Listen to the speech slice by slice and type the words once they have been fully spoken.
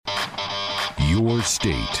Your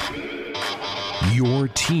state, your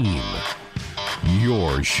team,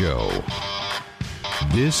 your show.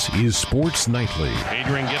 This is Sports Nightly.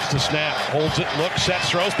 Adrian gets the snap, holds it, looks, sets,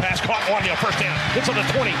 throws, pass caught, Wanya, first down. It's on the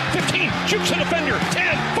 20, 15, shoots the defender,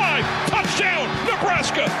 10, 5, touchdown,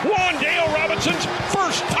 Nebraska. Wandale Robinson's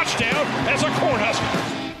first touchdown as a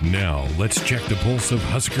Cornhusker. Now, let's check the pulse of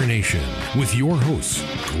Husker Nation with your hosts,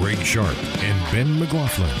 Greg Sharp and Ben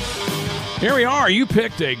McLaughlin. Here we are. You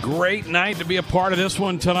picked a great night to be a part of this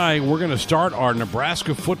one tonight. We're going to start our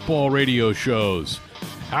Nebraska football radio shows.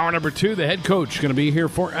 Hour number 2, the head coach is going to be here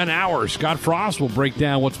for an hour. Scott Frost will break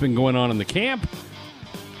down what's been going on in the camp,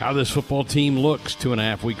 how this football team looks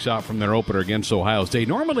 2.5 weeks out from their opener against Ohio State.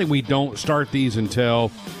 Normally we don't start these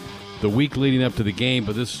until the week leading up to the game,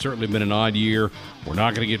 but this has certainly been an odd year. We're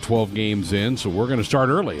not going to get 12 games in, so we're going to start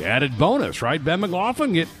early. Added bonus, right, Ben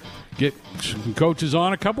McLaughlin? Get some coaches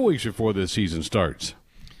on a couple weeks before this season starts.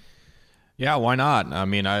 Yeah, why not? I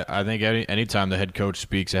mean, I think anytime the head coach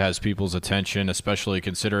speaks, it has people's attention, especially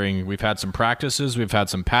considering we've had some practices, we've had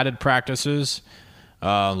some padded practices.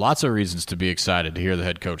 Lots of reasons to be excited to hear the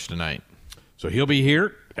head coach tonight. So he'll be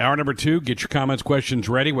here. Hour number 2, get your comments, questions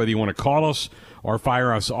ready, whether you want to call us or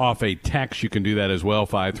fire us off a text. You can do that as well,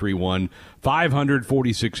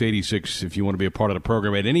 531-500-4686 if you want to be a part of the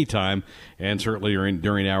program at any time, and certainly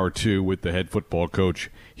during hour 2 with the head football coach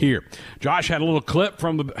here. Josh had a little clip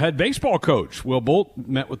from the head baseball coach. Will Bolt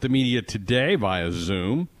met with the media today via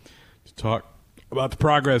Zoom to talk about the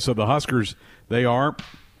progress of the Huskers. They are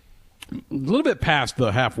a little bit past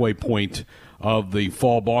the halfway point of the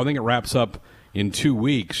fall ball. I think it wraps up in 2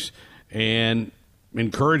 weeks, and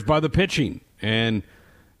encouraged by the pitching. And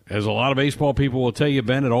as a lot of baseball people will tell you,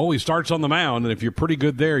 Ben, it always starts on the mound, and if you're pretty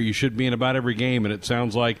good there, you should be in about every game, and it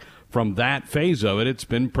sounds like from that phase of it, it's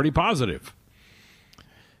been pretty positive.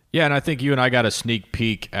 Yeah, and I think you and I got a sneak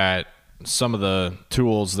peek at some of the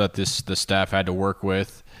tools that the staff had to work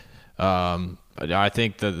with. I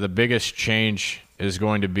think the biggest change is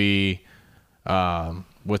going to be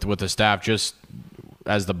with the staff just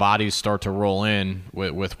as the bodies start to roll in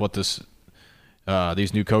with what these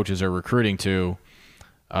new coaches are recruiting to.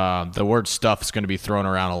 The word stuff is going to be thrown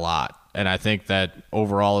around a lot. And I think that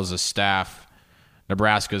overall as a staff,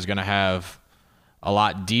 Nebraska is going to have a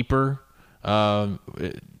lot deeper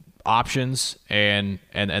options, and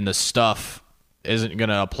the stuff isn't going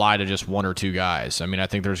to apply to just one or two guys. I mean, I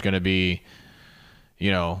think there's going to be,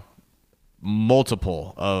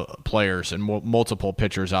 multiple players and multiple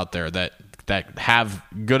pitchers out there that have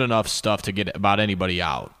good enough stuff to get about anybody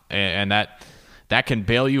out, and that can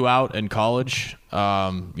bail you out in college.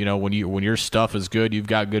 When your stuff is good, you've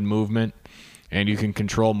got good movement, and you can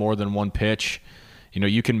control more than one pitch.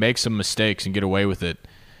 You can make some mistakes and get away with it.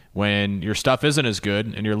 When your stuff isn't as good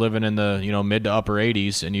and you're living in the mid to upper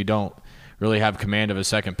 80s and you don't really have command of a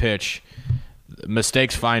second pitch,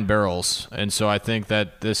 mistakes find barrels. And so I think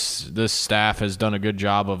that this staff has done a good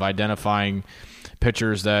job of identifying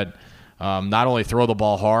pitchers that not only throw the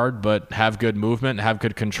ball hard, but have good movement and have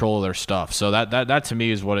good control of their stuff. So that to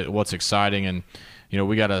me is what's exciting, and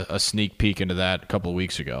we got a sneak peek into that a couple of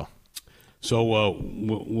weeks ago. So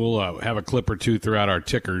we'll have a clip or two throughout our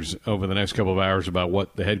tickers over the next couple of hours about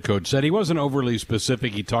what the head coach said. He wasn't overly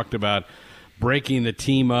specific. He talked about breaking the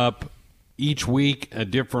team up each week a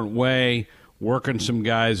different way, working some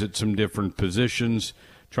guys at some different positions,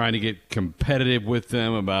 trying to get competitive with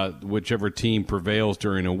them about whichever team prevails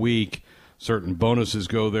during a week. Certain bonuses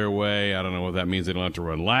go their way. I don't know what that means. They don't have to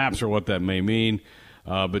run laps or what that may mean,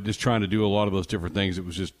 but just trying to do a lot of those different things. It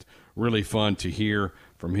was just really fun to hear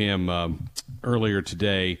from him earlier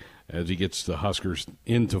today as he gets the Huskers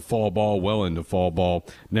into fall ball, well into fall ball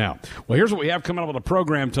now. Well, here's what we have coming up on the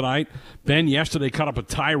program tonight. Ben yesterday caught up with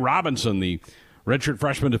Ty Robinson, the redshirt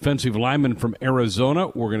freshman defensive lineman from Arizona.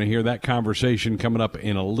 We're going to hear that conversation coming up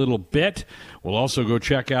in a little bit. We'll also go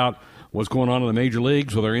check out what's going on in the major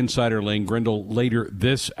leagues with our insider Lane Grindle later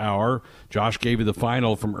this hour. Josh gave you the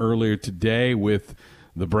final from earlier today with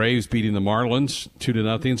the Braves beating the Marlins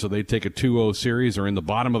 2-0, so they take a 2-0 series. They're in the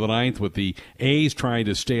bottom of the ninth with the A's trying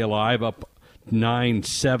to stay alive, up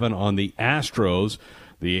 9-7 on the Astros.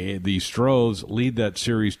 The Stros lead that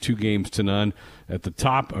series 2-0. At the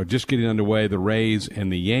top, are just getting underway, the Rays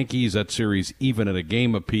and the Yankees. That series even at a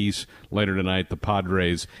game apiece. Later tonight, the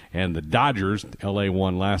Padres and the Dodgers. L.A.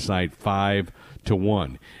 won last night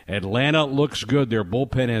 5-1. Atlanta looks good. Their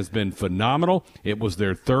bullpen has been phenomenal. It was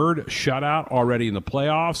their third shutout already in the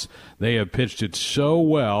playoffs. They have pitched it so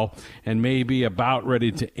well and may be about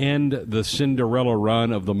ready to end the Cinderella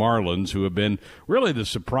run of the Marlins, who have been really the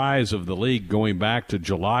surprise of the league going back to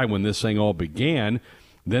July when this thing all began.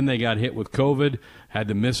 Then they got hit with COVID, had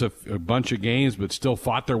to miss a bunch of games, but still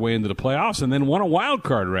fought their way into the playoffs, and then won a wild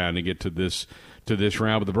card round to get to this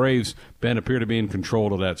round. But the Braves, Ben, appear to be in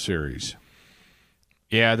control of that series.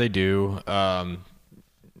 Yeah, they do.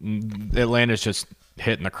 Atlanta's just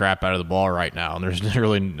hitting the crap out of the ball right now, and there's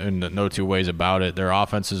really no two ways about it. Their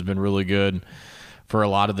offense has been really good for a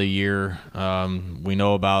lot of the year. We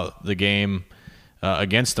know about the game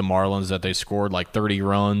against the Marlins that they scored like 30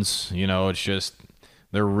 runs. It's just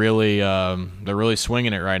they're really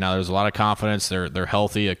swinging it right now. There's a lot of confidence. They're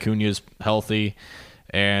healthy. Acuna's healthy,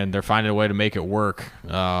 and they're finding a way to make it work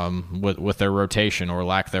with their rotation or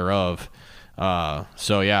lack thereof.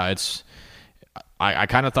 So yeah, I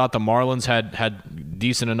kind of thought the Marlins had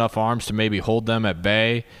decent enough arms to maybe hold them at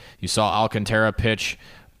bay. You saw Alcantara pitch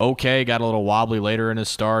okay, got a little wobbly later in his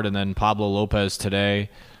start, and then Pablo Lopez today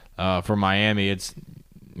for Miami. It's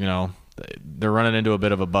they're running into a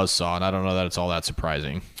bit of a buzzsaw, and I don't know that it's all that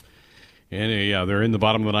surprising. And yeah, they're in the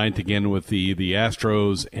bottom of the ninth again with the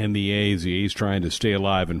Astros and the A's. The A's trying to stay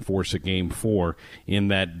alive and force a Game 4 in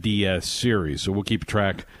that DS series. So we'll keep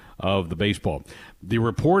track of the baseball. The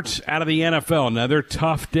reports out of the NFL, another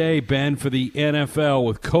tough day, Ben, for the NFL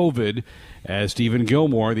with COVID, as Stephen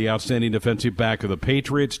Gilmore, the outstanding defensive back of the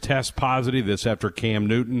Patriots, tests positive. This after Cam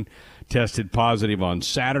Newton tested positive on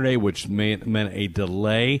Saturday, which meant a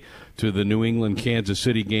delay to the New England-Kansas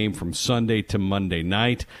City game from Sunday to Monday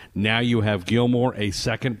night. Now you have Gilmore, a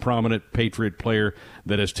second prominent Patriot player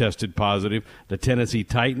that has tested positive. The Tennessee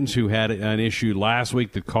Titans, who had an issue last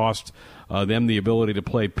week that cost them the ability to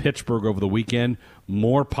play Pittsburgh over the weekend.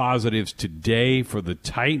 More positives today for the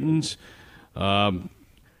Titans. It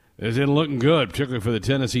isn't looking good, particularly for the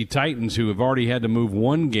Tennessee Titans, who have already had to move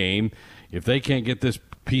one game. If they can't get this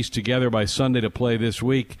piece together by Sunday to play this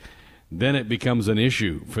week, then it becomes an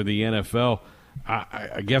issue for the NFL.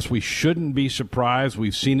 I guess we shouldn't be surprised.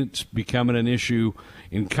 We've seen it becoming an issue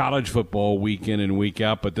in college football week in and week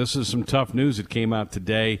out, but this is some tough news that came out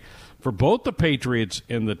today for both the Patriots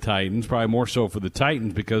and the Titans, probably more so for the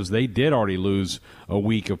Titans because they did already lose a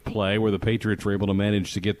week of play where the Patriots were able to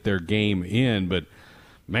manage to get their game in. But,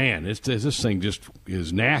 man, this thing just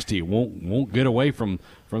is nasty. It won't get away from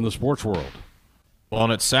the sports world. Well,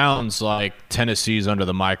 and it sounds like Tennessee's under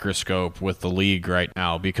the microscope with the league right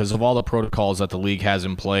now because of all the protocols that the league has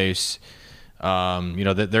in place.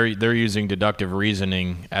 That they're using deductive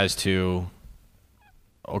reasoning as to,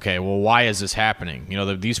 okay, well, why is this happening?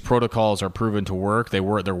 These protocols are proven to work. They're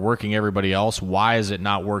working everybody else. Why is it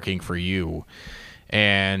not working for you?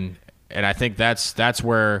 And I think that's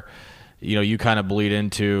where you kind of bleed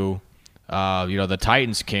into the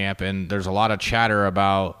Titans camp, and there's a lot of chatter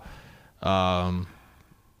about how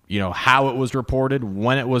it was reported,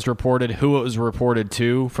 when it was reported, who it was reported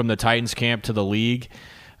to from the Titans camp to the league.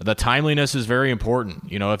 The timeliness is very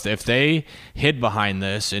important. If they hid behind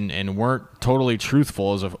this and weren't totally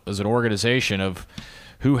truthful as an organization of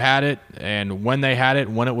who had it and when they had it,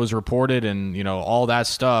 when it was reported, and all that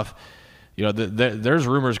stuff, there's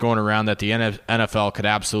rumors going around that the NFL could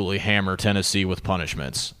absolutely hammer Tennessee with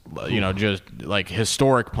punishments, just like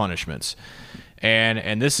historic punishments.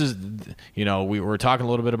 And this is, we were talking a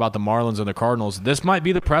little bit about the Marlins and the Cardinals. This might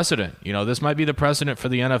be the precedent. This might be the precedent for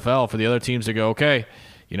the NFL, for the other teams to go, okay,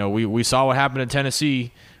 we saw what happened in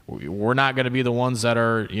Tennessee. We're not going to be the ones that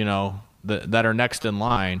are, that are next in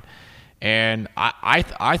line. And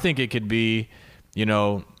I think it could be,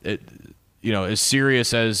 as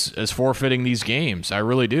serious as forfeiting these games. I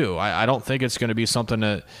really do. I don't think it's going to be something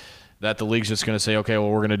that the league's just going to say, okay, well,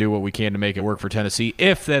 we're going to do what we can to make it work for Tennessee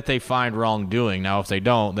if that they find wrongdoing. Now, if they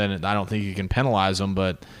don't, then I don't think you can penalize them.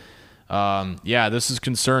 But, this is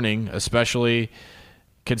concerning, especially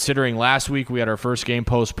considering last week we had our first game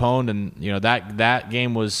postponed, and that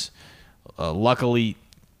game was luckily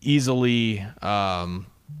easily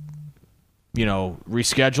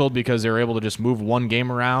rescheduled because they were able to just move one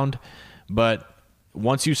game around. But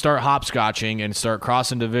once you start hopscotching and start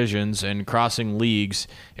crossing divisions and crossing leagues,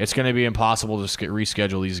 it's going to be impossible to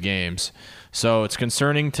reschedule these games. So it's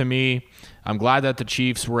concerning to me. I'm glad that the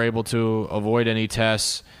Chiefs were able to avoid any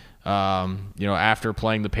tests, after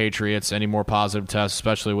playing the Patriots, any more positive tests,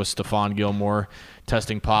 especially with Stephon Gilmore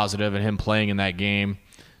testing positive and him playing in that game.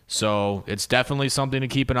 So it's definitely something to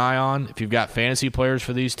keep an eye on. If you've got fantasy players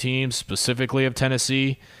for these teams, specifically of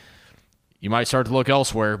Tennessee, you might start to look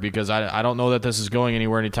elsewhere because I don't know that this is going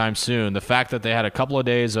anywhere anytime soon. The fact that they had a couple of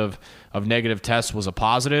days of negative tests was a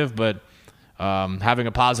positive, but having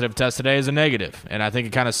a positive test today is a negative. And I think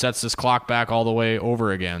it kind of sets this clock back all the way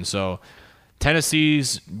over again. So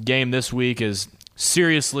Tennessee's game this week is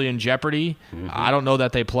seriously in jeopardy. Mm-hmm. I don't know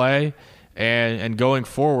that they play. And going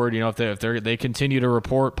forward, if they continue to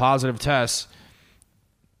report positive tests,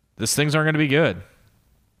 things aren't going to be good.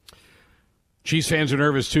 Chiefs fans are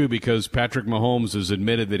nervous, too, because Patrick Mahomes has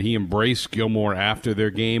admitted that he embraced Gilmore after their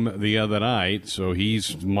game the other night, so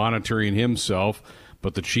he's monitoring himself.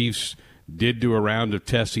 But the Chiefs did do a round of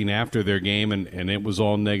testing after their game, and it was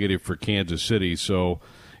all negative for Kansas City. So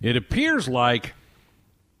it appears like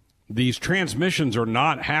these transmissions are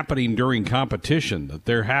not happening during competition, that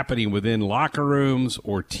they're happening within locker rooms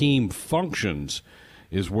or team functions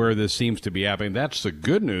is where this seems to be happening. That's the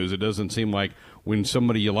good news. It doesn't seem like when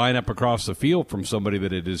you line up across the field from somebody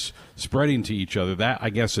that it is spreading to each other. That, I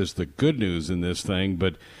guess, is the good news in this thing.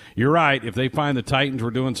 But you're right. If they find the Titans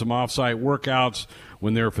were doing some off-site workouts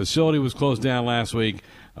when their facility was closed down last week,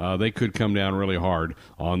 they could come down really hard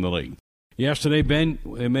on the league. Yesterday, Ben,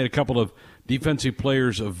 they made a couple of defensive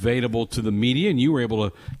players available to the media, and you were able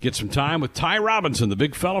to get some time with Ty Robinson, the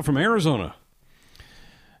big fella from Arizona.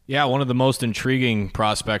 Yeah, one of the most intriguing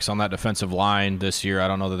prospects on that defensive line this year. I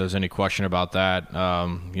don't know that there's any question about that.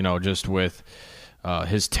 Just with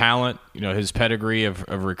his talent, his pedigree of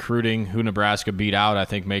recruiting, who Nebraska beat out, I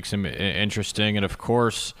think makes him interesting. And, of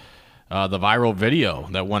course, the viral video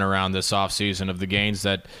that went around this offseason of the gains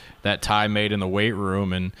that Ty made in the weight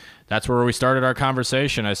room. And that's where we started our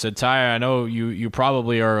conversation. I said, Ty, I know you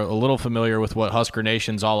probably are a little familiar with what Husker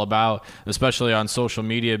Nation's all about, especially on social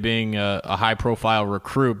media, being a high-profile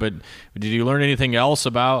recruit. But did you learn anything else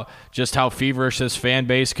about just how feverish this fan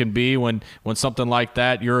base can be when something like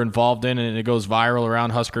that you're involved in and it goes viral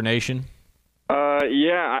around Husker Nation?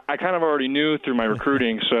 Yeah, I kind of already knew through my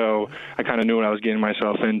recruiting, so I kind of knew what I was getting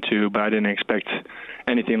myself into, but I didn't expect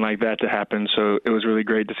anything like that to happen. So it was really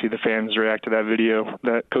great to see the fans react to that video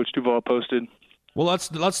that Coach Duval posted. Well,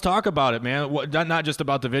 let's talk about it, man. Not just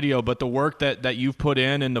about the video, but the work that you've put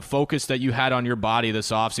in and the focus that you had on your body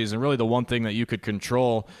this offseason. Really the one thing that you could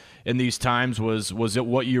control in these times was it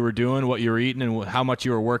what you were doing, what you were eating, and how much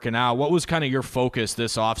you were working out. What was kind of your focus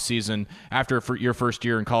this offseason after your first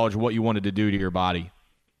year in college, what you wanted to do to your body?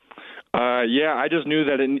 Yeah, I just knew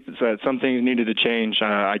that some things needed to change.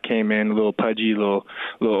 I came in a little pudgy, a little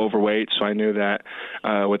overweight, so I knew that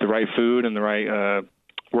with the right food and the right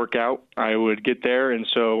workout, I would get there. And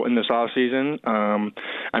so in this off season,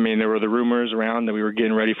 there were the rumors around that we were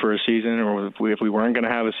getting ready for a season, or if we weren't going to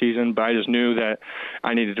have a season. But I just knew that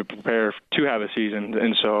I needed to prepare to have a season,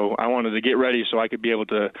 and so I wanted to get ready so I could be able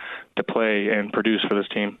to play and produce for this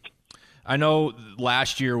team. I know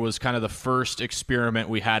last year was kind of the first experiment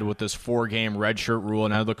we had with this 4-game redshirt rule,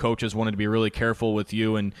 and how the coaches wanted to be really careful with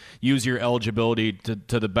you and use your eligibility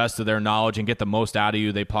to the best of their knowledge and get the most out of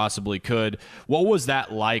you they possibly could. What was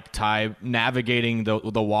that like, Ty, navigating the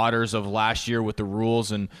waters of last year with the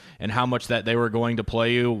rules and how much that they were going to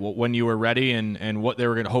play you when you were ready and what they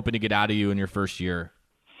were hoping to get out of you in your first year?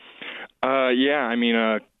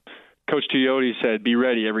 Coach Tuioti said, be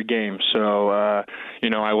ready every game. So,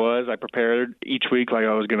 I prepared each week like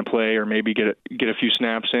I was going to play or maybe get a few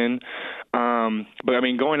snaps in. But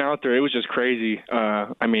going out there, it was just crazy.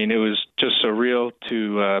 It was just surreal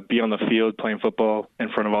to be on the field playing football in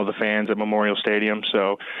front of all the fans at Memorial Stadium.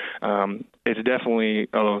 So, it's definitely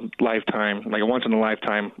a lifetime, like a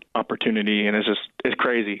once-in-a-lifetime opportunity, and it's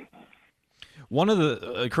crazy. One of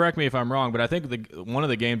the correct me if I'm wrong, but I think one of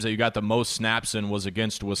the games that you got the most snaps in was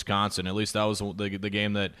against Wisconsin. At least that was the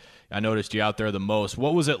game that I noticed you out there the most.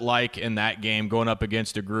 What was it like in that game going up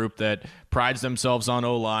against a group that prides themselves on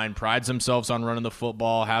O-line, prides themselves on running the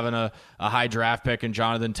football, having a high draft pick in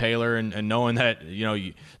Jonathan Taylor, and knowing that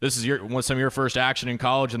this is some of your first action in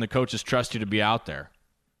college and the coaches trust you to be out there?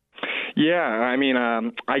 Yeah,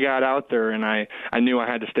 I got out there and I knew I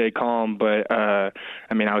had to stay calm, but I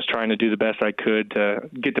was trying to do the best I could to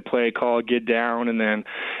get the play call, get down, and then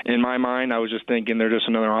in my mind I was just thinking they're just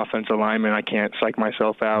another offensive lineman. I can't psych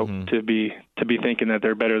myself out to be thinking that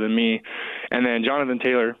they're better than me. And then Jonathan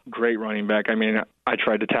Taylor, great running back. I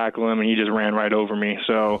tried to tackle him and he just ran right over me.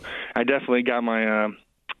 So I definitely got my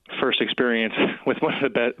first experience with one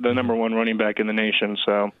of the number one running back in the nation.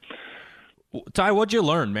 So. Ty, what'd you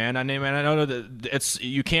learn, man? I know that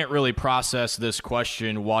you can't really process this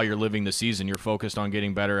question while you're living the season. You're focused on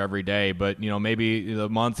getting better every day, but maybe the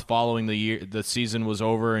month following the season was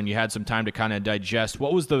over and you had some time to kind of digest.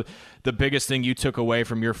 What was the biggest thing you took away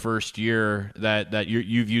from your first year that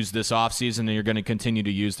you've used this offseason and you're going to continue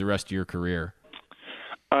to use the rest of your career?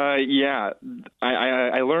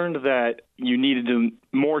 I learned that you needed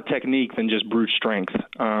more technique than just brute strength.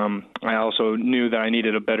 I also knew that I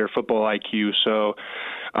needed a better football IQ. So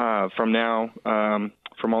from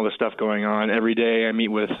all the stuff going on, every day I meet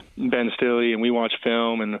with Ben Stilley and we watch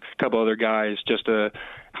film and a couple other guys just to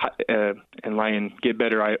get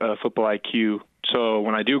better football IQ. So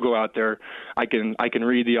when I do go out there, I can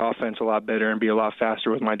read the offense a lot better and be a lot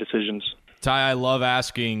faster with my decisions. Ty, I love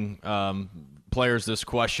asking players this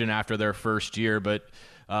question after their first year, but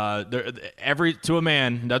to a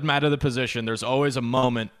man, doesn't matter the position, there's always a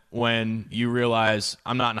moment when you realize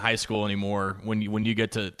I'm not in high school anymore. When you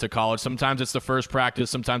get to college, sometimes it's the first practice,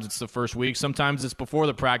 sometimes it's the first week, sometimes it's before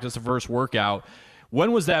the practice, the first workout.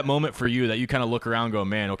 When was that moment for you that you kind of look around and go,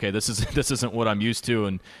 man, okay, this isn't what I'm used to,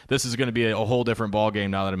 and this is going to be a whole different ball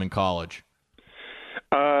game now that I'm in college?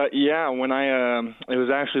 Yeah, when it was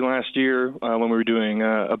actually last year when we were doing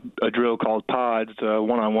a drill called pods,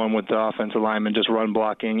 one-on-one with the offensive lineman, just run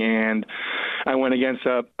blocking, and I went against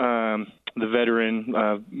the veteran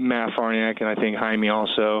Matt Farniak and I think Jaime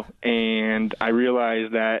also, and I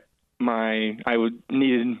realized that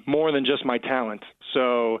needed more than just my talent.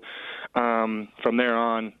 So from there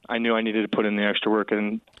on, I knew I needed to put in the extra work,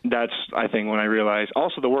 and that's, I think, when I realized.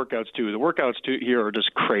 Also the workouts too. The workouts here are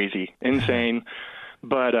just crazy, insane.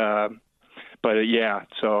 But yeah,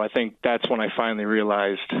 so I think that's when I finally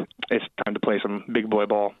realized it's time to play some big boy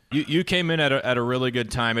ball. You came in at a really good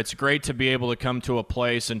time. It's great to be able to come to a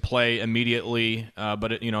place and play immediately,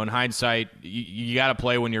 but in hindsight, you got to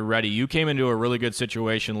play when you're ready. You came into a really good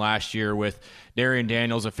situation last year with Darian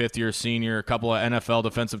Daniels, a fifth-year senior, a couple of NFL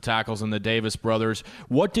defensive tackles, and the Davis brothers.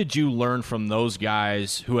 What did you learn from those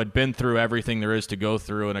guys who had been through everything there is to go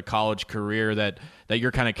through in a college career that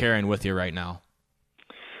you're kind of carrying with you right now?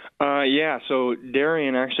 Yeah, so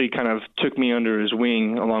Darian actually kind of took me under his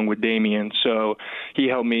wing along with Damian, so he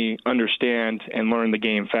helped me understand and learn the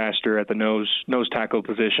game faster at the nose tackle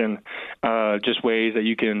position, just ways that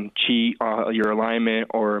you can cheat your alignment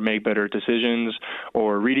or make better decisions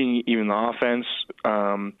or reading even the offense.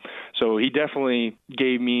 So he definitely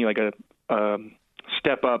gave me like a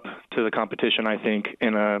step up to the competition, I think,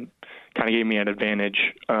 and kind of gave me an advantage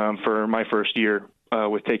for my first year.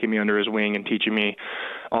 With taking me under his wing and teaching me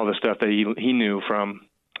all the stuff that he knew from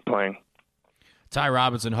playing. Ty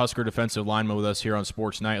Robinson, Husker defensive lineman, with us here on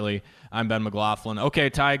Sports Nightly. I'm Ben McLaughlin. Okay,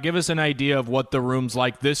 Ty, give us an idea of what the room's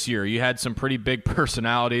like this year. You had some pretty big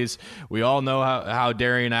personalities. We all know how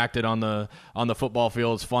Darian acted on the football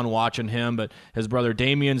field. It's fun watching him, but his brother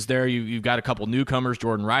Damian's there. You've got a couple newcomers.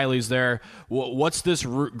 Jordan Riley's there. What's this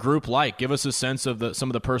group like? Give us a sense of some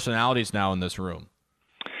of the personalities now in this room.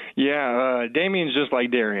 Yeah, Damian's just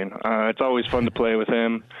like Darian. It's always fun to play with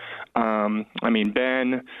him. I mean,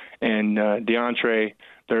 Ben and DeAndre,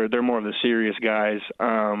 they're more of the serious guys.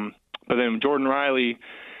 But then Jordan Riley,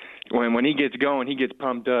 when he gets going, he gets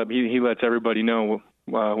pumped up. He lets everybody know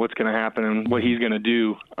what's going to happen and what he's going to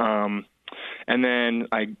do. And then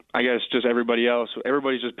I guess just everybody else,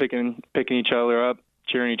 everybody's just picking each other up,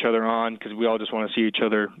 cheering each other on, because we all just want to see each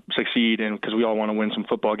other succeed and because we all want to win some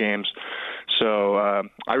football games. So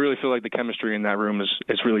I really feel like the chemistry in that room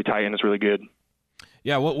is really tight and it's really good.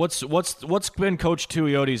 Yeah, what's been Coach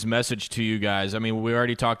Tuiotti's message to you guys? I mean, we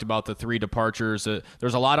already talked about the 3 departures.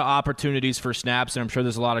 There's a lot of opportunities for snaps, and I'm sure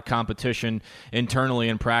there's a lot of competition internally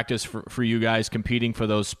in practice for you guys competing for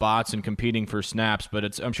those spots and competing for snaps.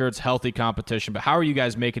 But I'm sure it's healthy competition. But how are you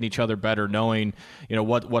guys making each other better, knowing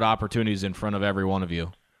what opportunities in front of every one of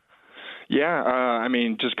you? Yeah, I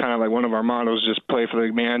mean, just kind of like one of our mottos, just play for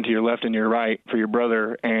the man to your left and your right, for your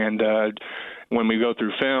brother. And when we go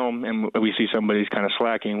through film and we see somebody's kind of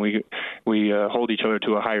slacking, we hold each other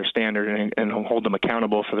to a higher standard and hold them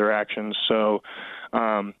accountable for their actions. So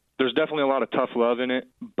there's definitely a lot of tough love in it,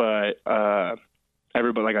 but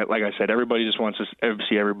everybody, like I said, everybody just wants to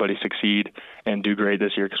see everybody succeed and do great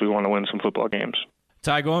this year because we want to win some football games.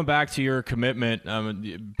 Ty, going back to your commitment,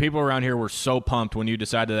 people around here were so pumped when you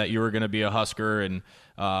decided that you were going to be a Husker, and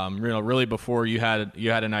really before you had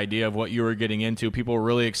an idea of what you were getting into. People were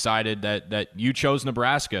really excited that you chose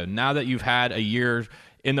Nebraska. Now that you've had a year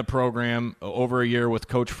in the program, over a year with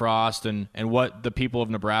Coach Frost, and what the people of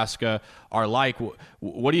Nebraska are like,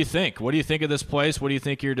 what do you think? What do you think of this place? What do you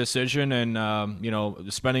think of your decision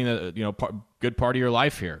and spending a good part of your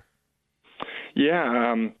life here?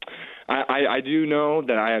 Yeah. I do know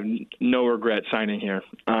that I have no regret signing here.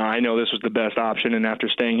 I know this was the best option, and after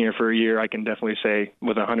staying here for a year, I can definitely say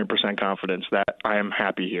with 100% confidence that I am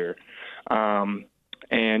happy here.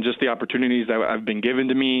 And just the opportunities that have been given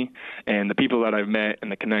to me and the people that I've met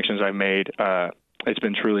and the connections I've made, it's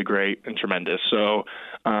been truly great and tremendous. So,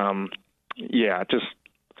 I'm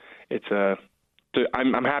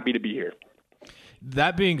happy to be here.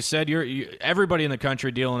 That being said, everybody in the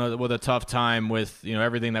country dealing with a tough time with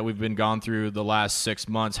everything that we've been gone through the last 6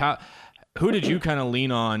 months. who did you kind of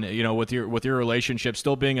lean on, with your relationship,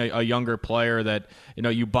 still being a younger player that,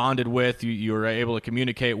 you bonded with, you were able to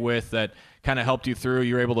communicate with, that kind of helped you through,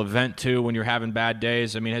 you were able to vent to when you're having bad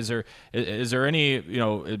days? I mean, is there any,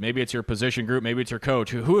 maybe it's your position group, maybe it's your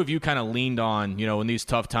coach, who have you kind of leaned on, in these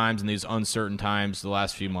tough times and these uncertain times the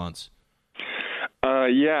last few months?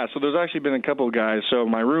 Yeah, so there's actually been a couple of guys. So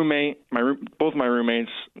my roommate, both my roommates,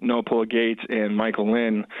 Noah Pula Gates and Michael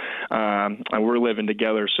Lynn, we're living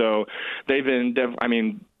together. So they've been,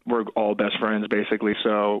 we're all best friends basically.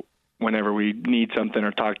 So whenever we need something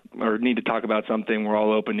or need to talk about something, we're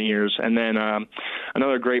all open ears. And then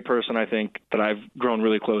another great person I think that I've grown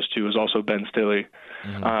really close to is also Ben Stilley.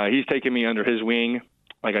 Mm-hmm. He's taken me under his wing,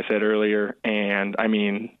 like I said earlier, and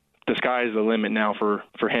the sky is the limit now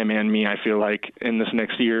for him and me, I feel like, in this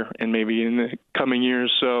next year and maybe in the coming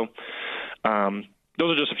years. So those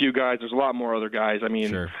are just a few guys. There's a lot more other guys.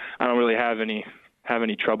 Sure. I don't really have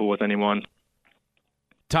any trouble with anyone.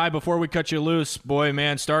 Ty, before we cut you loose, boy,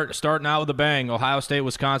 man, starting out with a bang. Ohio State,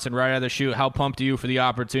 Wisconsin, right out of the chute. How pumped are you for the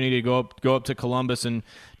opportunity to go up to Columbus and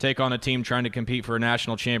take on a team trying to compete for a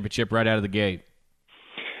national championship right out of the gate?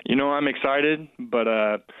 I'm excited, but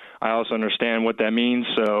I also understand what that means.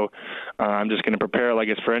 So I'm just going to prepare like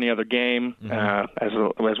it's for any other game,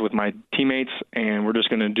 as with my teammates, and we're just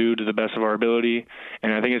going to do to the best of our ability.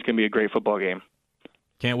 And I think it's going to be a great football game.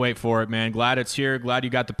 Can't wait for it, man. Glad it's here. Glad you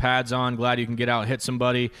got the pads on. Glad you can get out and hit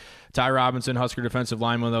somebody. Ty Robinson, Husker defensive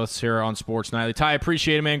lineman, with us here on Sports Nightly. Ty,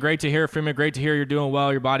 appreciate it, man. Great to hear from you. Great to hear you're doing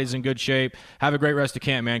well. Your body's in good shape. Have a great rest of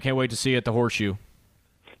camp, man. Can't wait to see you at the Horseshoe.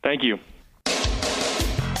 Thank you.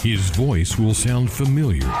 His voice will sound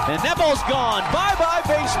familiar. And that ball's gone. Bye-bye,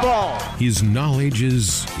 baseball. His knowledge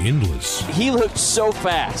is endless. He looked so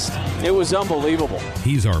fast. It was unbelievable.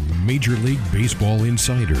 He's our Major League Baseball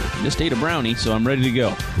insider. Just ate a brownie, so I'm ready to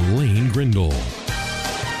go. Lane Grindle.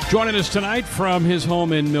 Joining us tonight from his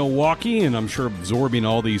home in Milwaukee, and I'm sure absorbing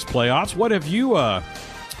all these playoffs. What have you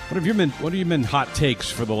been hot takes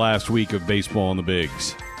for the last week of baseball in the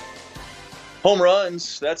bigs? Home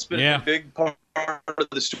runs. That's been a big part of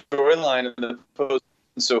the storyline of the postseason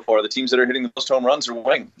so far. The teams that are hitting the most home runs are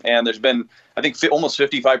winning. And there's been, I think, almost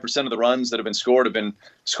 55% of the runs that have been scored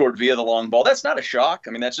via the long ball. That's not a shock.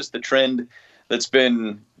 That's just the trend that's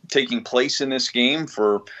been taking place in this game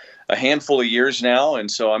for a handful of years now. And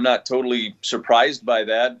so I'm not totally surprised by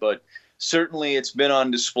that, but certainly it's been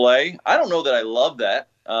on display. I don't know that I love that.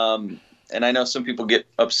 And I know some people get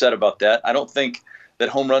upset about that. I don't think that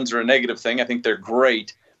home runs are a negative thing. I think they're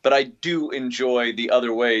great, but I do enjoy the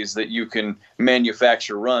other ways that you can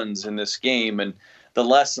manufacture runs in this game. And the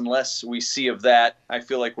less and less we see of that, I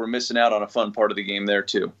feel like we're missing out on a fun part of the game there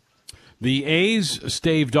too. The A's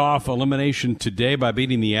staved off elimination today by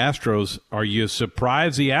beating the Astros. Are you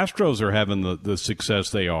surprised the Astros are having the success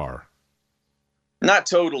they are? Not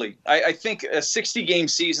totally. I think a 60-game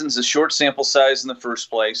season is a short sample size in the first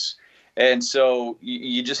place. And so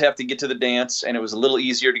you just have to get to the dance, and it was a little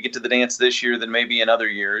easier to get to the dance this year than maybe in other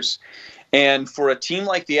years. And for a team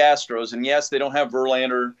like the Astros, and yes, they don't have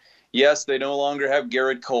Verlander, yes, they no longer have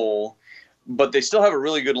Garrett Cole, but they still have a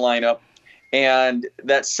really good lineup. And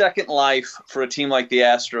that second life for a team like the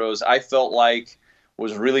Astros, I felt like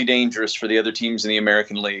was really dangerous for the other teams in the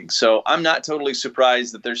American League. So I'm not totally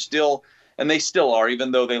surprised that they're still, and they still are,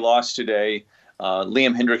 even though they lost today.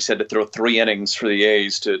 Liam Hendricks had to throw 3 innings for the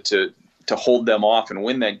A's to hold them off and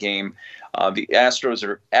win that game. The Astros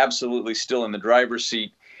are absolutely still in the driver's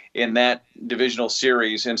seat in that divisional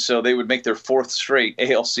series, and so they would make their 4th straight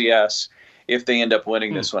ALCS if they end up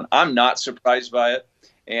winning this one. I'm not surprised by it,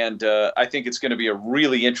 and I think it's going to be a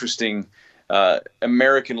really interesting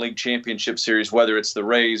American League Championship Series, whether it's the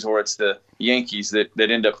Rays or it's the Yankees that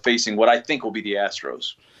end up facing what I think will be the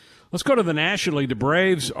Astros. Let's go to the National League. The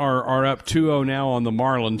Braves are up 2-0 now on the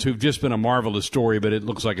Marlins, who've just been a marvelous story, but it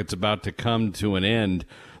looks like it's about to come to an end.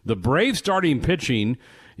 The Braves starting pitching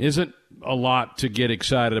isn't a lot to get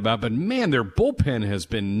excited about, but, man, their bullpen has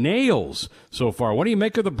been nails so far. What do you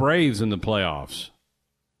make of the Braves in the playoffs?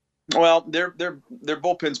 Well, their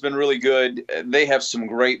bullpen's been really good. They have some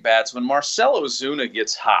great bats. When Marcell Ozuna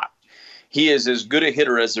gets hot, he is as good a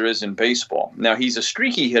hitter as there is in baseball. Now, he's a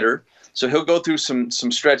streaky hitter, so he'll go through some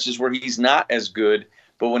stretches where he's not as good.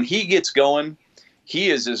 But when he gets going, he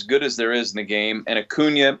is as good as there is in the game. And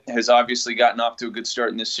Acuna has obviously gotten off to a good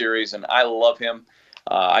start in this series, and I love him.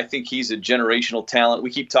 I think he's a generational talent.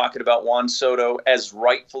 We keep talking about Juan Soto, as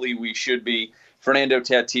rightfully we should be. Fernando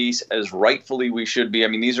Tatis, as rightfully we should be.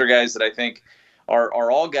 These are guys that I think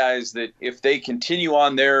are all guys that if they continue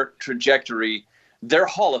on their trajectory, they're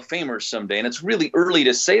Hall of Famers someday. And it's really early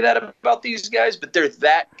to say that about these guys, but they're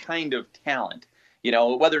that kind of talent.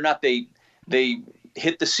 Whether or not they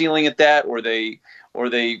hit the ceiling at that, or they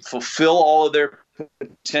fulfill all of their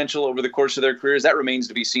potential over the course of their careers, that remains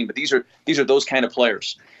to be seen. But these are those kind of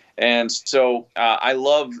players. And so I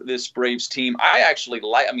love this Braves team. I actually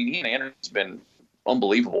Ian Anderson's been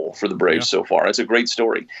unbelievable for the Braves so far. It's a great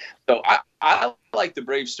story. So I like the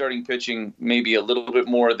Braves starting pitching maybe a little bit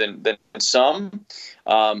more than some.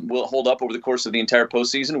 Will hold up over the course of the entire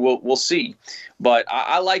postseason. We'll see. But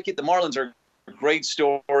I like it. The Marlins are a great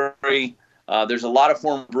story. There's a lot of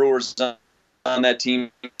former Brewers on that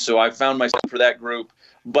team, so I found myself for that group.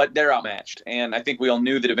 But they're outmatched, and I think we all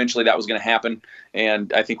knew that eventually that was going to happen,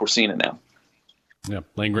 and I think we're seeing it now. Yeah,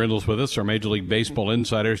 Lane Grindle's with us, our Major League Baseball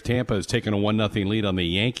insiders. Tampa has taken a 1-0 lead on the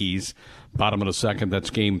Yankees. Bottom of the second,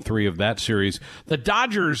 that's Game 3 of that series. The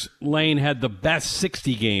Dodgers, Lane, had the best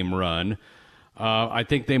 60-game run. I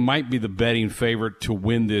think they might be the betting favorite to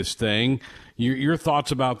win this thing. Your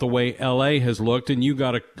thoughts about the way L.A. has looked, and you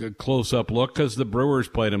got a close-up look because the Brewers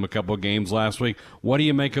played them a couple of games last week. What do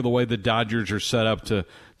you make of the way the Dodgers are set up to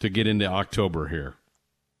get into October here?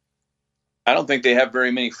 I don't think they have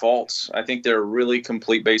very many faults. I think they're a really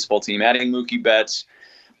complete baseball team. Adding Mookie Betts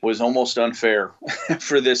was almost unfair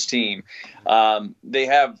for this team. They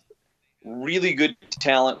have really good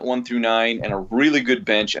talent 1 through 9 and a really good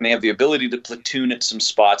bench, and they have the ability to platoon at some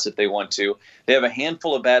spots if they want to. They have a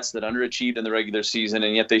handful of bats that underachieved in the regular season,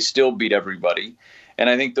 and yet they still beat everybody. And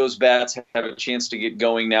I think those bats have a chance to get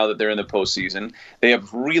going now that they're in the postseason. They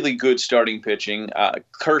have really good starting pitching.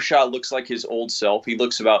 Kershaw looks like his old self. He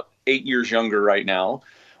looks about 8 years younger right now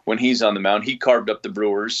when he's on the mound. He carved up the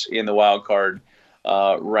Brewers in the wild card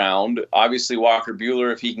round. Obviously, Walker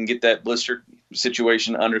Buehler, if he can get that blister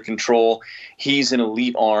situation under control, he's an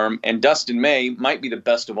elite arm. And Dustin May might be the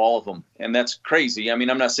best of all of them. And that's crazy. I mean,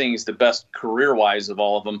 I'm not saying he's the best career-wise of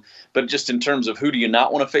all of them, but just in terms of who do you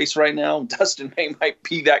not want to face right now, Dustin May might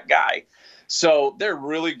be that guy. So they're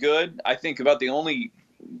really good. I think about the only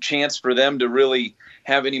chance for them to really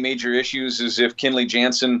have any major issues is if Kenley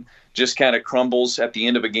Jansen just kind of crumbles at the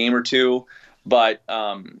end of a game or two. But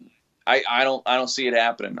I don't see it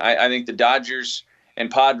happening. I think the Dodgers and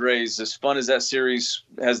Padres, as fun as that series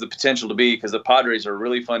has the potential to be, because the Padres are a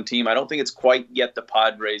really fun team, I don't think it's quite yet the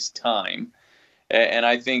Padres' time. And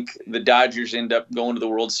I think the Dodgers end up going to the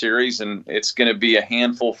World Series, and it's going to be a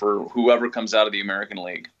handful for whoever comes out of the American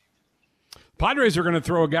League. Padres are going to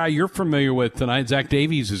throw a guy you're familiar with tonight. Zach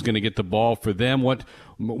Davies is going to get the ball for them. What?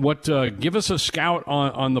 Give us a scout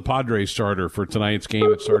on the Padres starter for tonight's game.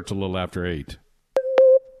 It starts a little after 8.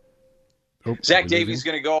 Zach Davies is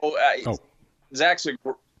going to go. Zach's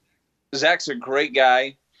a great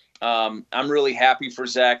guy. I'm really happy for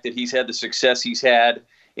Zach that he's had the success he's had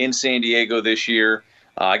in San Diego this year.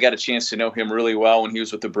 I got a chance to know him really well when he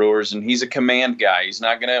was with the Brewers, and he's a command guy. He's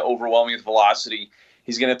not going to overwhelm you with velocity.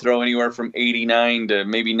 He's going to throw anywhere from 89 to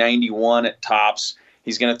maybe 91 at tops.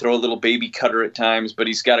 He's going to throw a little baby cutter at times, but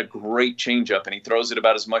he's got a great changeup, and he throws it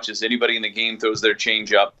about as much as anybody in the game throws their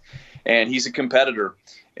changeup. And he's a competitor.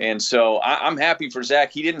 And so I'm happy for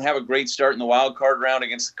Zach. He didn't have a great start in the wild card round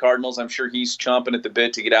against the Cardinals. I'm sure he's chomping at the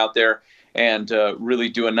bit to get out there and really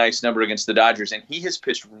do a nice number against the Dodgers. And he has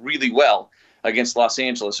pitched really well against Los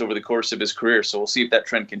Angeles over the course of his career. So we'll see if that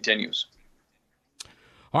trend continues.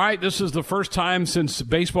 All right, this is the first time since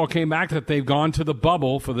baseball came back that they've gone to the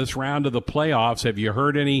bubble for this round of the playoffs. Have you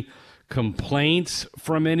heard any complaints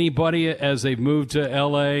from anybody as they've moved to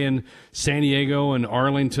L.A. and San Diego and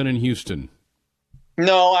Arlington and Houston?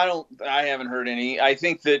 No, I haven't heard any. I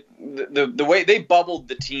think that the way they bubbled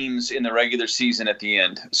the teams in the regular season at the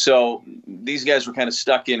end. So these guys were kind of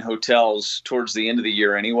stuck in hotels towards the end of the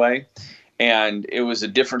year anyway. And it was a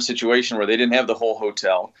different situation where they didn't have the whole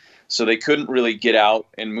hotel. So they couldn't really get out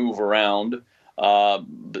and move around.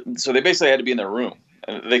 So they basically had to be in their room.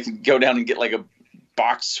 They could go down and get like a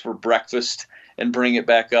box for breakfast and bring it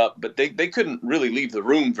back up. But they couldn't really leave the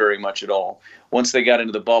room very much at all once they got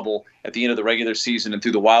into the bubble at the end of the regular season and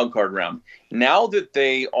through the wild card round. Now that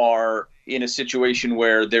they are in a situation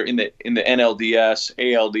where they're in the NLDS,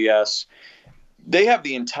 ALDS, they have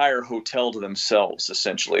the entire hotel to themselves,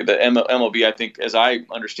 essentially. The MLB, I think, as I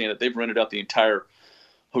understand it, they've rented out the entire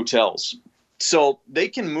hotels. So they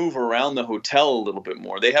can move around the hotel a little bit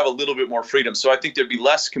more. They have a little bit more freedom. So I think there'd be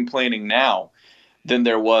less complaining now than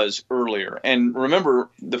there was earlier. And remember,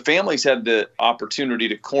 the families had the opportunity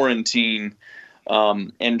to quarantine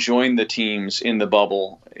and join the teams in the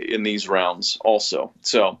bubble in these rounds also.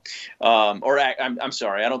 So, I'm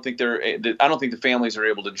sorry, I don't think the families are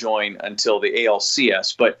able to join until the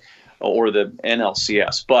ALCS, or the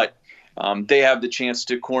NLCS, but they have the chance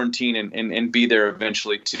to quarantine and be there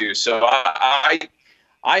eventually too. So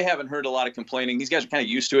I haven't heard a lot of complaining. These guys are kind of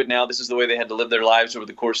used to it now. This is the way they had to live their lives over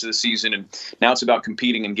the course of the season, and now it's about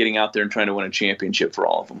competing and getting out there and trying to win a championship for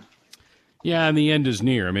all of them. Yeah, and the end is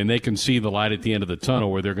near. I mean, they can see the light at the end of the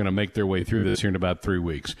tunnel where they're going to make their way through this here in about 3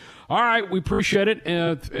 weeks. All right, we appreciate it.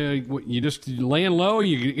 You just laying low?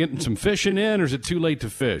 You getting some fishing in, or is it too late to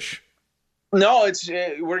fish? No,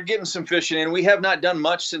 we're getting some fishing in. We have not done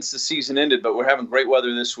much since the season ended, but we're having great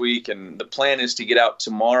weather this week, and the plan is to get out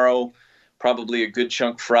tomorrow, probably a good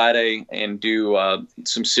chunk Friday, and do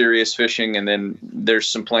some serious fishing, and then there's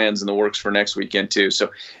some plans in the works for next weekend too. So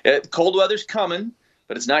cold weather's coming,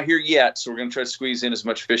 but it's not here yet, so we're going to try to squeeze in as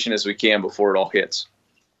much fishing as we can before it all hits.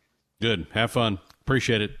 Good. Have fun.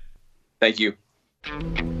 Appreciate it. Thank you.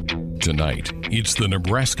 Tonight, it's the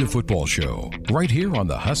Nebraska Football Show, right here on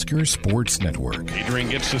the Husker Sports Network. Adrian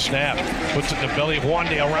gets the snap, puts it in the belly of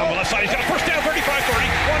Wandale around the left side. He's got a first down, 35-30.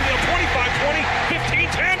 Wandale 25-20,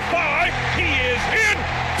 15-10-5. He is in.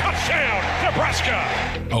 Touchdown, Nebraska.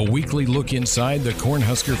 A weekly look inside the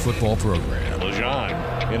Cornhusker football program.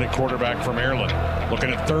 Lejean in at quarterback for Maryland. Looking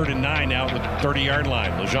at 3rd and 9 now at the 30-yard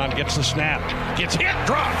line. Lejean gets the snap. Gets hit,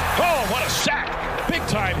 dropped. Oh, what a sack.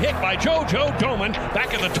 Big-time hit by JoJo Doman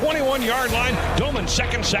back at the 21-yard line. Doman's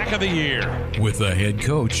second sack of the year. With the head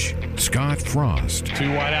coach, Scott Frost. 2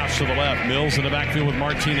 wideouts to the left. Mills in the backfield with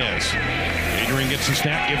Martinez. Adrian gets the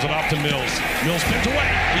snap, gives it off to Mills. Mills spins away.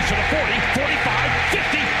 He's to the 40, 45,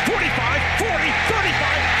 50, 45, 40, 35,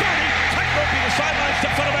 30. Tightrope to the sideline,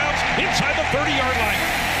 steps out of bounds inside the 30-yard line.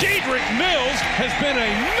 Dedrick Mills has been a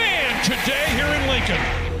man today here in Lincoln.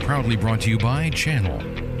 Proudly brought to you by Channel.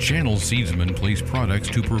 Channel Seedsman place products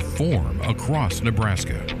to perform across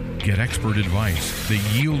Nebraska. Get expert advice that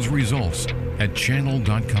yields results at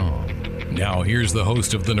channel.com. Now here's the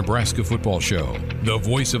host of the Nebraska Football Show, the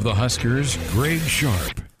voice of the Huskers, Greg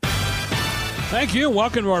Sharp. Thank you.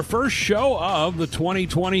 Welcome to our first show of the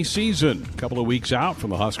 2020 season. A couple of weeks out from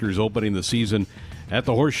the Huskers opening the season at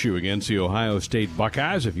the Horseshoe against the Ohio State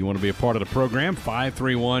Buckeyes. If you want to be a part of the program,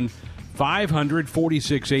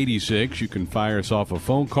 531-500-4686. You can fire us off a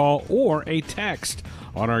phone call or a text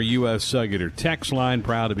on our U.S. Cellular text line.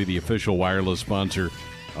 Proud to be the official wireless sponsor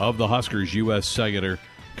of the Huskers, U.S. Cellular,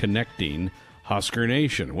 connecting Husker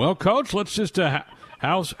Nation. Well, Coach, let's just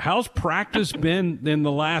how's practice been in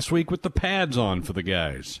the last week with the pads on for the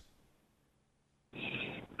guys?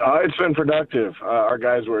 It's been productive. Our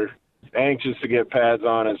guys were anxious to get pads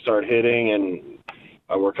on and start hitting, and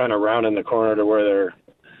we're kind of rounding the corner to where they're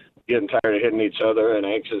getting tired of hitting each other and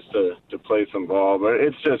anxious to play some ball. But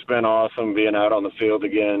it's just been awesome being out on the field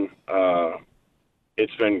again.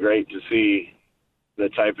 It's been great to see the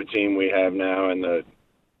type of team we have now and the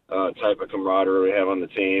type of camaraderie we have on the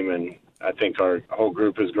team, and I think our whole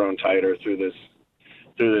group has grown tighter through this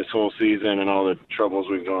whole season and all the troubles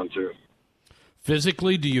we've gone through.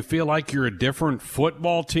 Physically, do you feel like you're a different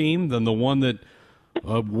football team than the one that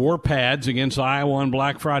wore pads against Iowa on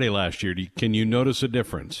Black Friday last year? Can you notice a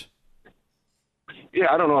difference? Yeah,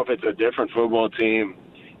 I don't know if it's a different football team.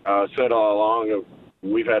 Said all along,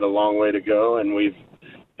 we've had a long way to go, and I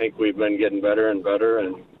think we've been getting better and better,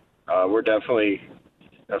 and we're definitely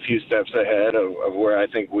a few steps ahead of where I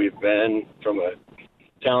think we've been from a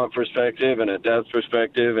talent perspective and a depth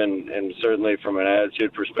perspective, and certainly from an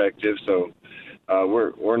attitude perspective. So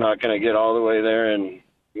we're not going to get all the way there in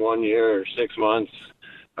 1 year or 6 months,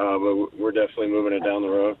 but we're definitely moving it down the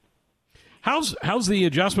road. How's the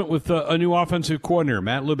adjustment with a new offensive coordinator,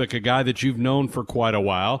 Matt Lubick, a guy that you've known for quite a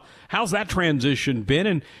while? How's that transition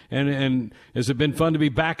been, and has it been fun to be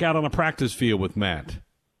back out on a practice field with Matt?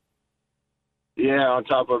 Yeah, on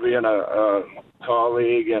top of being a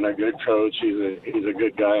colleague and a good coach, he's a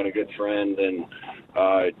good guy and a good friend, and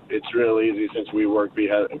it's real easy since we worked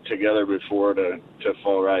together before to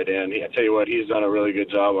fall right in. I tell you what, he's done a really good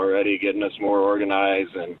job already getting us more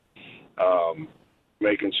organized and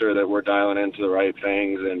making sure that we're dialing into the right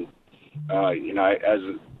things. And as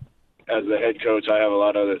the head coach, I have a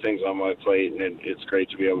lot of other things on my plate, and it's great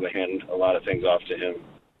to be able to hand a lot of things off to him.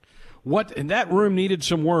 And that room needed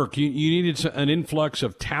some work. You needed an influx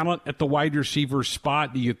of talent at the wide receiver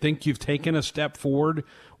spot. Do you think you've taken a step forward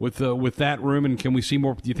with that room, and can we see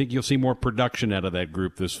more? Do you think you'll see more production out of that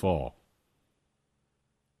group this fall?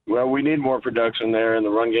 Well, we need more production there in the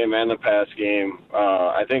run game and the pass game.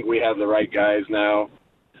 I think we have the right guys now.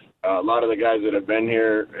 A lot of the guys that have been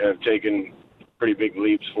here have taken pretty big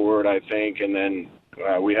leaps forward, I think, and then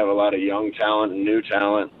we have a lot of young talent and new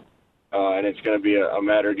talent. And it's going to be a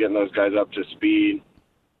matter of getting those guys up to speed.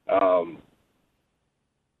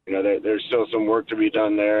 There's still some work to be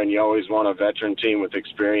done there, and you always want a veteran team with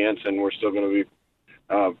experience, and we're still going to be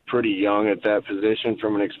pretty young at that position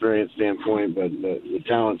from an experience standpoint, but the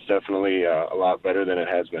talent's definitely a lot better than it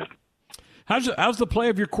has been. How's the play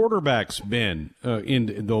of your quarterbacks been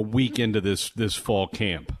in the week into this fall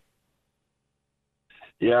camp?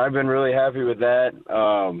 Yeah, I've been really happy with that.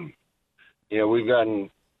 We've gotten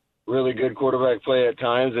really good quarterback play at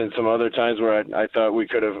times, and some other times where I thought we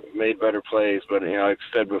could have made better plays. But like I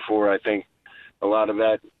said before, I think a lot of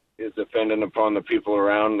that is dependent upon the people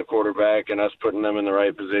around the quarterback and us putting them in the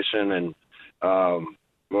right position. And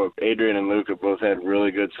Adrian and Luke have both had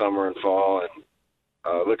really good summer and fall,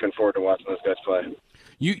 and looking forward to watching those guys play.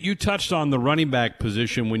 You touched on the running back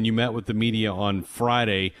position when you met with the media on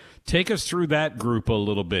Friday. Take us through that group a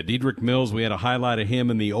little bit. Dedrick Mills, we had a highlight of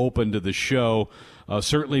him in the open to the show.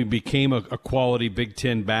 Certainly became a quality Big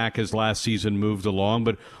Ten back as last season moved along.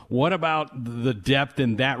 But what about the depth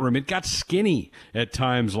in that room? It got skinny at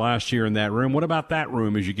times last year in that room. What about that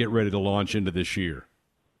room as you get ready to launch into this year?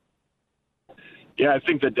 Yeah, I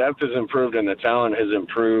think the depth has improved and the talent has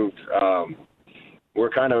improved. We're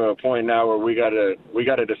kind of at a point now where we got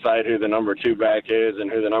to decide who the number 2 back is and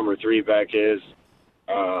who the number 3 back is,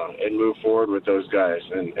 and move forward with those guys.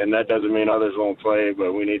 And that doesn't mean others won't play,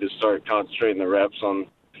 but we need to start concentrating the reps on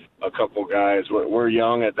a couple guys. We're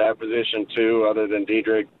young at that position too, other than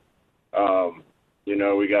Dedrick.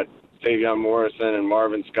 We got Savion Morrison and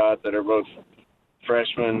Marvin Scott that are both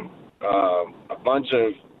freshmen. A bunch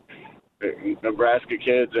of Nebraska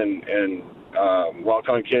kids and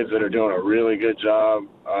walk-on kids that are doing a really good job.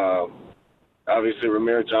 Obviously,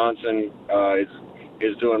 Ramir Johnson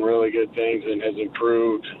is doing really good things and has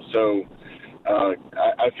improved. So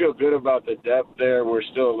I feel good about the depth there. We're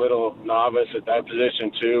still a little novice at that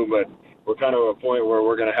position too, but we're kind of at a point where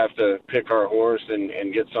we're going to have to pick our horse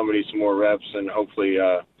and get somebody some more reps and hopefully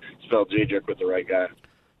spell Giger with the right guy.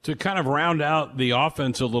 To kind of round out the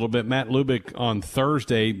offense a little bit, Matt Lubick on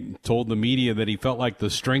Thursday told the media that he felt like the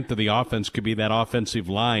strength of the offense could be that offensive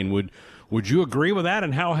line. Would you agree with that,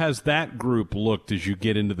 and how has that group looked as you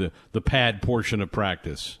get into the pad portion of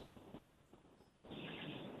practice?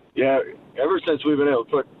 Yeah, ever since we've been able to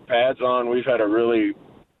put pads on, we've had a really,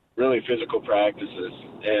 really physical practices,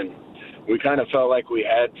 and we kind of felt like we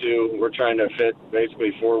had to. We're trying to fit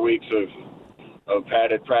basically 4 weeks of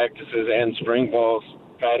padded practices and spring balls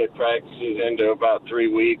padded practices into about 3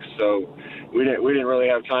 weeks, so we didn't really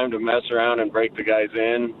have time to mess around and break the guys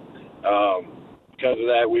in. Because of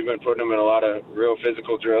that, we've been putting them in a lot of real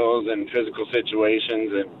physical drills and physical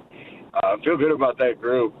situations, and I feel good about that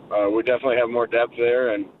group. We definitely have more depth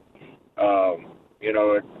there, and I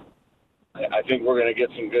think we're going to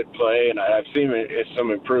get some good play, and I've seen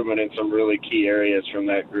some improvement in some really key areas from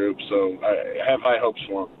that group, so I have high hopes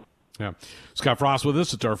for them. Yeah. Scott Frost with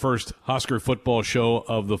us. It's our first Husker football show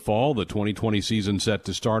of the fall. The 2020 season set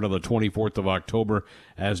to start on the 24th of October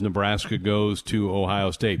as Nebraska goes to Ohio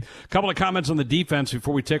State. A couple of comments on the defense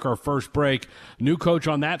before we take our first break. New coach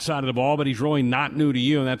on that side of the ball, but he's really not new to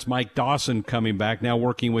you, and that's Mike Dawson coming back, now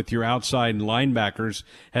working with your outside linebackers.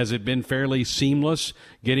 Has it been fairly seamless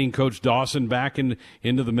getting Coach Dawson back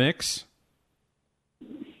into the mix?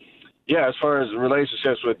 Yeah, as far as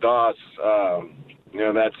relationships with Doss,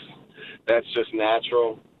 that's just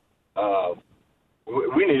natural.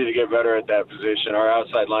 We needed to get better at that position. Our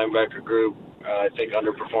outside linebacker group, I think,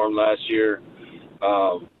 underperformed last year.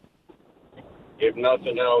 If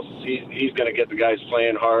nothing else, he's going to get the guys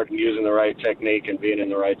playing hard and using the right technique and being in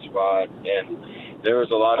the right spot. And there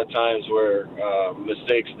was a lot of times where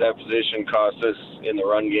mistakes at that position cost us in the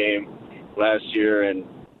run game last year and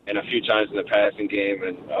a few times in the passing game,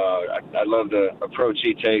 and I love the approach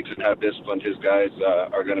he takes and how disciplined his guys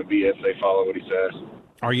are going to be if they follow what he says.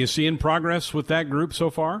 Are you seeing progress with that group so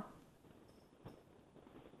far?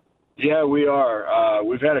 Yeah, we are.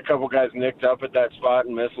 We've had a couple guys nicked up at that spot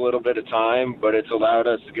and miss a little bit of time, but it's allowed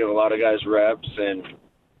us to give a lot of guys reps. And,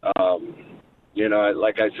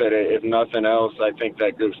 like I said, if nothing else, I think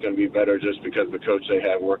that group's going to be better just because of the coach they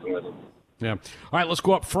have working with them. Yeah. All right, let's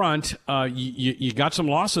go up front. You got some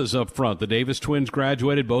losses up front. The Davis twins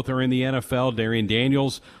graduated. Both are in the NFL. Darian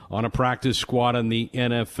Daniels on a practice squad in the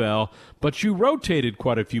NFL. But you rotated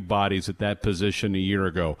quite a few bodies at that position a year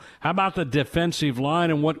ago. How about the defensive line,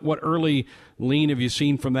 and what early lean have you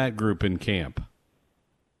seen from that group in camp?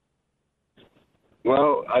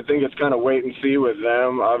 Well, I think it's kind of wait and see with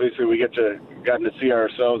them. Obviously, we gotten to see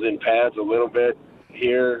ourselves in pads a little bit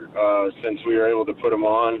here since we were able to put them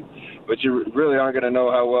on. But you really aren't going to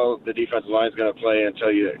know how well the defensive line is going to play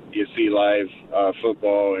until you see live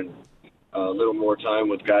football and a little more time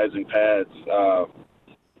with guys in pads.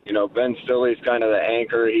 Ben Stilley's kind of the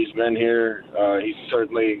anchor. He's been here. He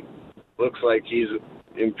certainly looks like he's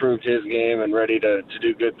improved his game and ready to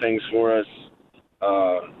do good things for us.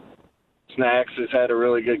 Snacks has had a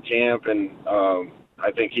really good camp, and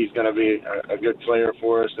I think he's going to be a good player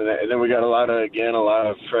for us. And then we got a lot of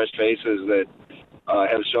fresh faces that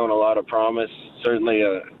have shown a lot of promise, certainly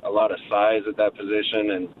a lot of size at that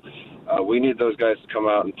position, and we need those guys to come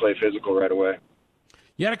out and play physical right away.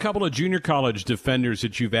 You had a couple of junior college defenders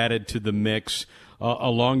that you've added to the mix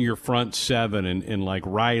along your front seven, and like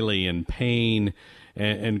Riley and Payne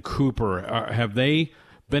and Cooper. Have they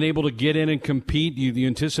been able to get in and compete? Do you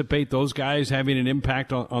anticipate those guys having an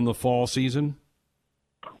impact on the fall season?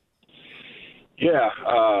 Yeah,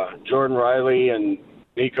 Jordan Riley and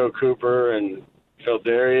Nico Cooper and Phil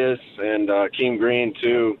Darius and Keem Green,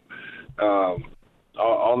 too,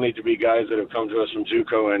 all need to be guys that have come to us from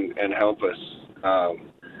JUCO and help us.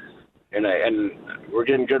 And we're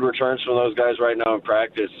getting good returns from those guys right now in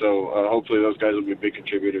practice, so hopefully those guys will be big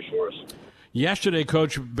contributors for us. Yesterday,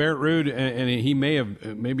 Coach Barrett Ruud, and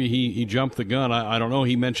he jumped the gun. I don't know.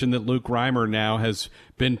 He mentioned that Luke Reimer now has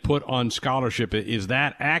been put on scholarship. Is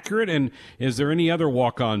that accurate? And is there any other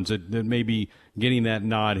walk-ons that may be getting that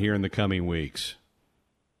nod here in the coming weeks?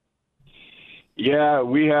 Yeah,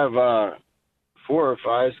 we have 4 or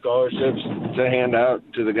 5 scholarships to hand out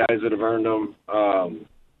to the guys that have earned them.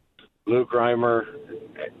 Luke Reimer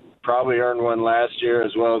probably earned one last year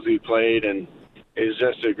as well as he played, and is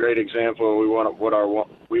just a great example. We want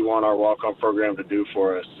our walk-on program to do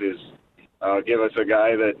for us is give us a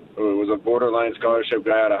guy that was a borderline scholarship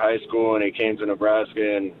guy out of high school, and he came to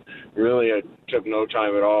Nebraska, and really it took no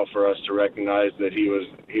time at all for us to recognize that he was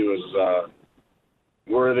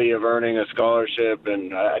worthy of earning a scholarship.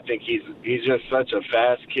 And I think he's just such a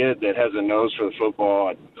fast kid that has a nose for the football.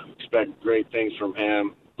 I expect great things from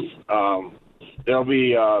him. There'll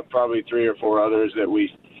be probably 3 or 4 others that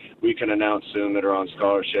we can announce soon that are on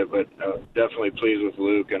scholarship, but definitely pleased with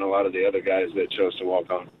Luke and a lot of the other guys that chose to walk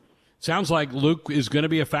on. Sounds like Luke is going to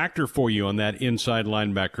be a factor for you on that inside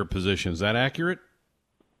linebacker position. Is that accurate?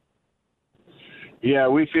 Yeah,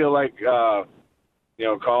 we feel like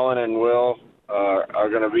Colin and Will are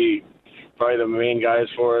going to be probably the main guys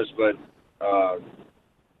for us, but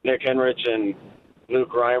Nick Henrich and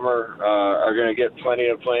Luke Reimer are going to get plenty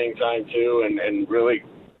of playing time too, and really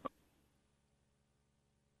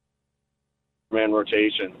man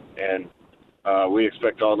rotation, and we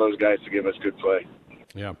expect all those guys to give us good play.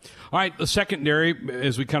 Yeah. All right, the secondary,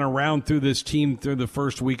 as we kind of round through this team through the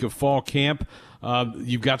first week of fall camp,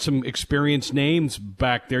 you've got some experienced names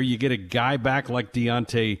back there. You get a guy back like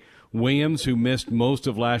Deontay Williams, who missed most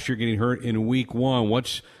of last year getting hurt in week 1.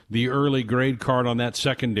 What's the early grade card on that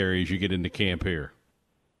secondary as you get into camp here?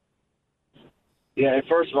 Yeah,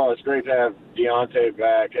 first of all, it's great to have Deontay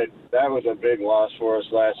back. That was a big loss for us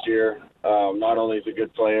last year. Not only is he a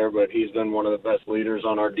good player, but he's been one of the best leaders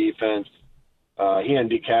on our defense. He and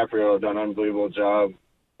DiCaprio have done an unbelievable job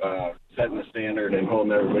setting the standard and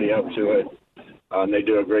holding everybody up to it. And they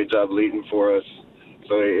do a great job leading for us.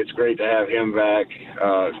 So it's great to have him back.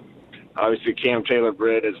 Obviously, Cam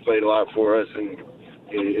Taylor-Britt has played a lot for us and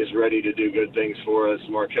is ready to do good things for us.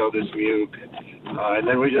 Markel Dismuke. And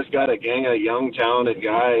then we just got a gang of young, talented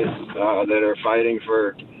guys that are fighting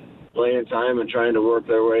for playing time and trying to work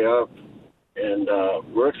their way up. And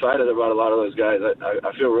we're excited about a lot of those guys.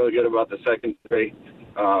 I feel really good about the secondary.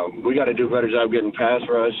 We got to do a better job getting pass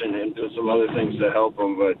rush and do some other things to help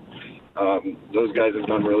them. But those guys have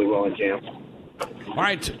done really well in camp. All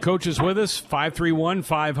right, Coach is with us,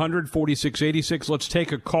 531-500-4686. Let's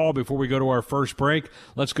take a call before we go to our first break.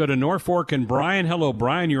 Let's go to Norfolk and Brian. Hello,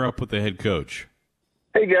 Brian. You're up with the head coach.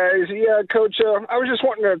 Hey, guys. Yeah, Coach, I was just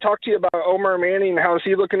wanting to talk to you about Omar Manning. How's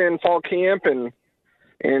he looking in fall camp? And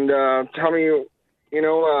tell me,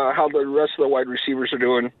 how the rest of the wide receivers are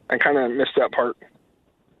doing. I kind of missed that part.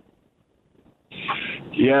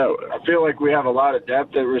 Yeah, I feel like we have a lot of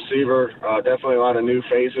depth at receiver, definitely a lot of new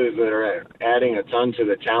faces that are adding a ton to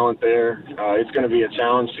the talent there. It's going to be a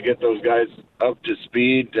challenge to get those guys up to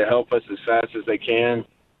speed to help us as fast as they can.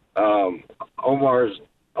 Omar's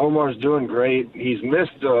doing great. He's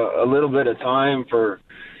missed a little bit of time for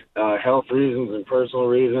health reasons and personal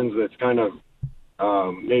reasons. That's kind of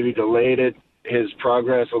maybe delayed his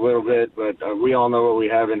progress a little bit, but we all know what we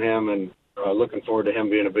have in him, and looking forward to him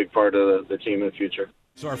being a big part of the team in the future.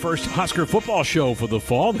 So our first Husker football show for the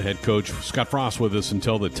fall. The head coach, Scott Frost, with us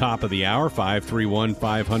until the top of the hour.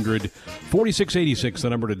 531-500-4686, the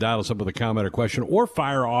number to dial us up with a comment or question, or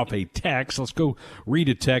fire off a text. Let's go read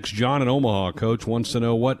a text. John in Omaha, Coach, wants to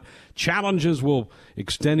know what challenges will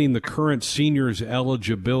extending the current seniors'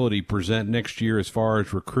 eligibility present next year as far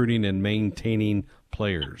as recruiting and maintaining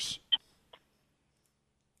players.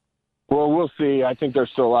 Well, we'll see. I think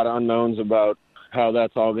there's still a lot of unknowns about how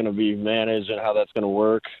that's all going to be managed and how that's going to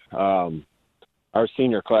work. Our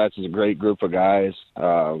senior class is a great group of guys.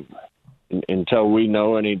 Until we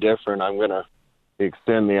know any different, I'm going to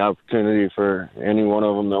extend the opportunity for any one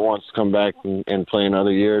of them that wants to come back and play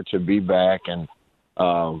another year to be back. And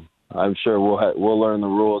I'm sure we'll learn the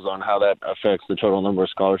rules on how that affects the total number of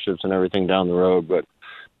scholarships and everything down the road. But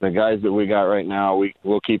the guys that we got right now,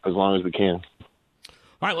 we'll keep as long as we can.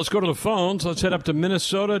 All right, let's go to the phones. Let's head up to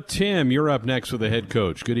Minnesota. Tim, you're up next with the head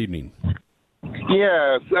coach. Good evening.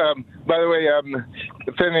 Yeah. By the way,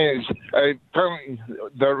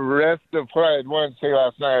 the rest of what I wanted to say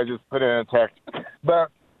last night, I just put in a text.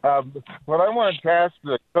 But what I wanted to ask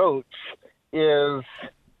the coach is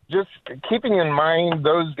just keeping in mind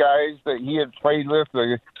those guys that he had played with,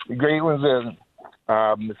 the great ones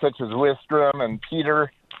such as Wistrom and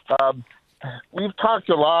Peter. We've talked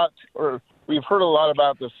a lot, or we've heard a lot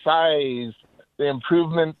about the size, the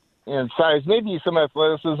improvement in size, maybe some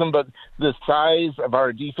athleticism, but the size of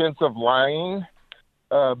our defensive line.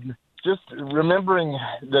 Just remembering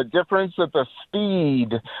the difference that the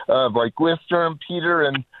speed of like Wistrom, Peter,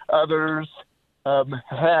 and others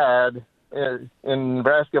had in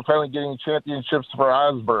Nebraska finally getting championships for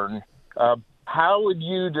Osborne. How would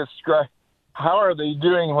you describe? How are they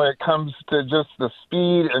doing when it comes to just the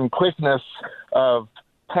speed and quickness of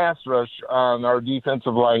pass rush on our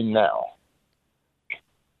defensive line now?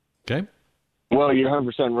 Okay. Well, you're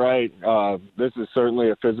 100% right. This is certainly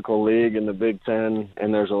a physical league in the Big Ten,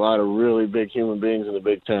 and there's a lot of really big human beings in the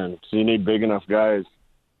Big Ten. So you need big enough guys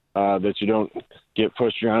that you don't get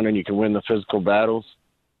pushed around and you can win the physical battles.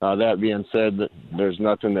 That being said, there's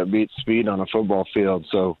nothing that beats speed on a football field.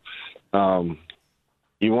 So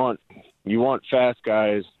you want fast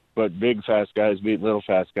guys, but big fast guys beat little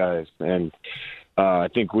fast guys. And I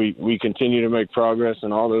think we continue to make progress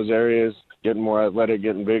in all those areas, getting more athletic,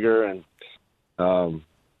 getting bigger, and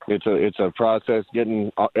it's a process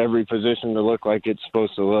getting every position to look like it's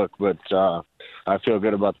supposed to look. But I feel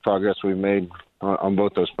good about the progress we've made on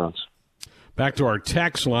both those fronts. Back to our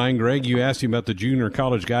text line, Greg, you asked him about the junior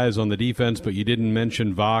college guys on the defense, but you didn't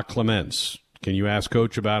mention Va Clements. Can you ask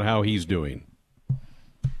Coach about how he's doing?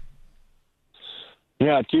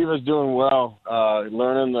 Yeah, Tiva's doing well,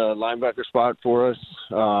 learning the linebacker spot for us.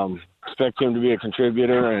 Expect him to be a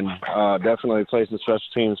contributor and definitely play some special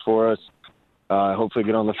teams for us. Hopefully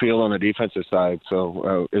get on the field on the defensive side.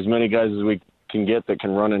 So as many guys as we can get that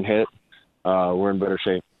can run and hit, we're in better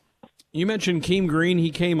shape. You mentioned Keem Green. He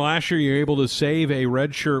came last year. You were able to save a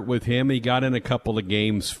red shirt with him. He got in a couple of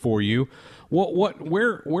games for you.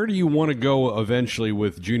 Where do you want to go eventually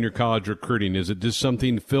with junior college recruiting? Is it just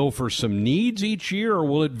something to fill for some needs each year, or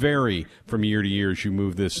will it vary from year to year as you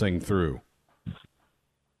move this thing through?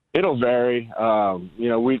 It'll vary.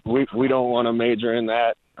 We don't want to major in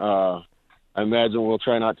that. I imagine we'll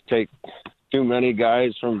try not to take too many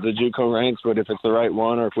guys from the JUCO ranks, but if it's the right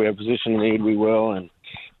one or if we have position need, we will. And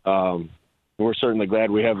we're certainly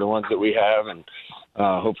glad we have the ones that we have, and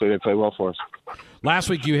hopefully they play well for us. Last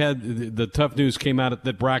week you had the tough news came out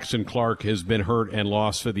that Braxton Clark has been hurt and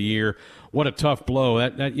lost for the year. What a tough blow.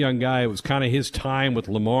 That young guy, it was kind of his time with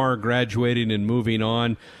Lamar graduating and moving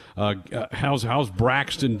on. How's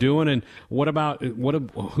Braxton doing, and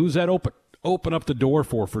who's that open up the door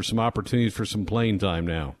for some opportunities for some playing time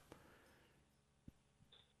now?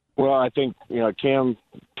 Well, I think Cam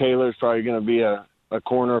Taylor's probably going to be a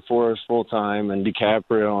corner for us full time, and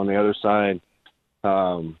DiCaprio on the other side.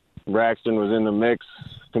 Braxton was in the mix,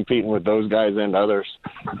 competing with those guys and others.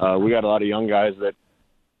 We got a lot of young guys that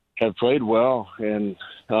have played well, and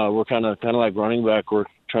we're kind of like running back. We're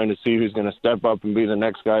trying to see who's going to step up and be the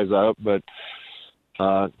next guys up. But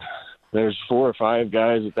there's 4 or 5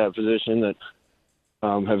 guys at that position that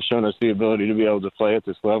have shown us the ability to be able to play at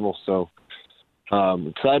this level. So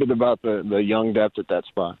excited about the young depth at that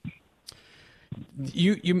spot.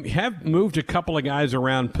 You have moved a couple of guys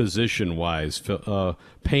around position-wise.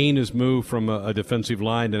 Payne has moved from a defensive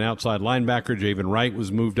line to an outside linebacker. Javen Wright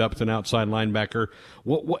was moved up to an outside linebacker.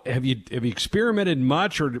 What have you experimented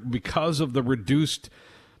much, or because of the reduced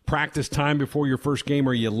practice time before your first game,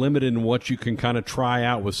 are you limited in what you can kind of try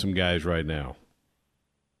out with some guys right now?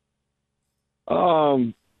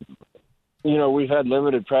 We've had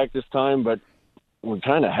limited practice time, but we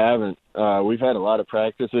kind of haven't. We've had a lot of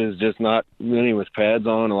practices, just not many with pads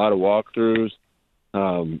on, a lot of walkthroughs.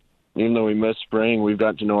 Even though we missed spring, we've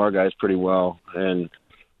got to know our guys pretty well, and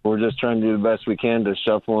we're just trying to do the best we can to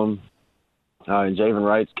shuffle them. In Javen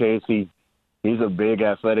Wright's case, he's a big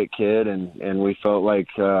athletic kid, and we felt like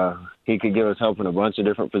he could give us help in a bunch of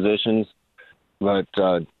different positions. But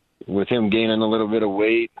with him gaining a little bit of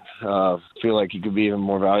weight, feel like he could be even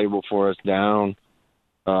more valuable for us down.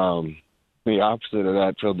 The opposite of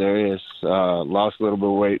that, Phil Darius lost a little bit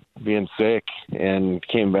of weight being sick and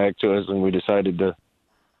came back to us, and we decided to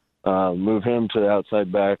move him to the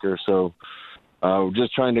outside backer. So we're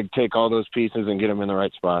just trying to take all those pieces and get them in the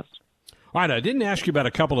right spots. All right, I didn't ask you about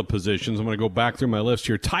a couple of positions. I'm going to go back through my list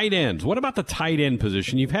here. Tight ends. What about the tight end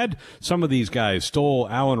position? You've had some of these guys, Stoll,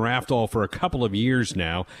 Allen Raftall, for a couple of years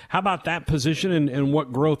now. How about that position, and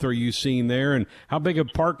what growth are you seeing there, and how big a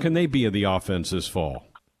part can they be of the offense this fall?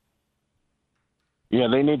 Yeah,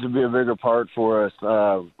 they need to be a bigger part for us.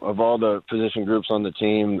 Of all the position groups on the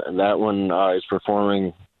team, that one is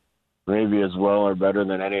performing maybe as well or better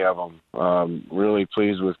than any of them. Really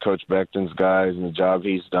pleased with Coach Becton's guys and the job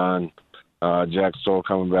he's done. Jack Stoll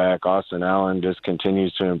coming back. Austin Allen just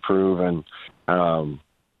continues to improve and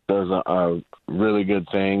does really good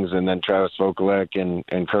things. And then Travis Vokalek and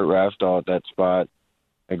Kurt Raftall at that spot. I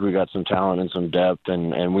think we got some talent and some depth,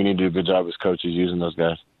 and we need to do a good job as coaches using those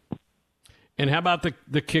guys. And how about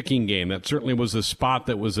the kicking game? That certainly was a spot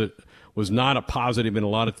that was not a positive in a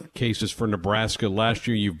lot of cases for Nebraska last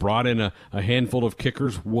year. You've brought in a handful of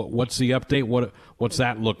kickers. What's the update? What's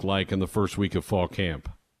that look like in the first week of fall camp?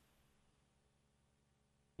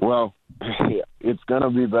 Well, it's going to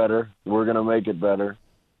be better. We're going to make it better.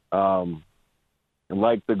 And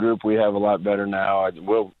like the group, we have a lot better now.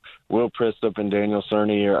 Will Pristup and Daniel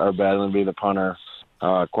Cerny are battling to be the punter.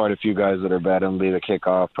 Quite a few guys that are battling to be the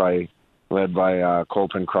kickoff, probably led by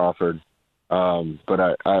Colton Crawford.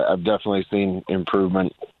 But I've definitely seen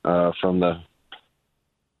improvement from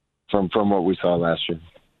what we saw last year.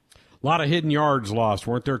 A lot of hidden yards lost,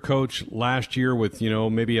 weren't there, Coach, last year with,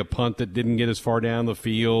 maybe a punt that didn't get as far down the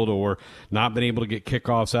field or not been able to get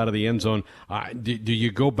kickoffs out of the end zone. Do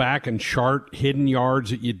you go back and chart hidden yards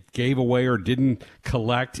that you gave away or didn't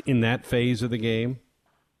collect in that phase of the game?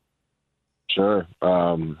 Sure.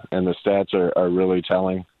 And the stats are really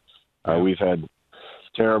telling. We've had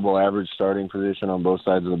terrible average starting position on both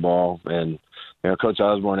sides of the ball. And, Coach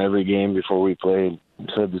Osborne, every game before we played,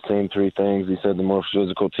 said the same three things. He said the more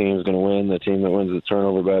physical team is going to win, the team that wins the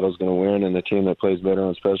turnover battle is going to win, and the team that plays better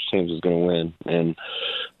on special teams is going to win. And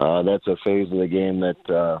that's a phase of the game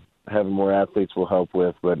that having more athletes will help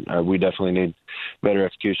with, but we definitely need better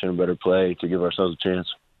execution and better play to give ourselves a chance.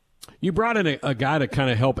 You brought in a guy to kind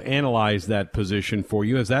of help analyze that position for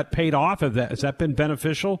you. Has that paid off? Has that been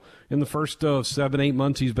beneficial in the first 7-8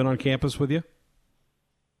 months he's been on campus with you?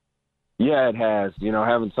 Yeah, it has.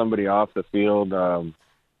 Having somebody off the field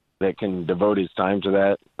that can devote his time to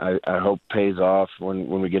that, I hope pays off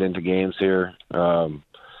when we get into games here.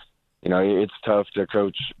 It's tough to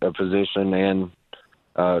coach a position and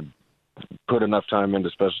put enough time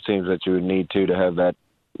into special teams that you would need to have that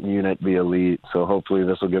unit be elite. So hopefully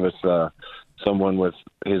this will give us someone with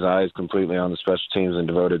his eyes completely on the special teams and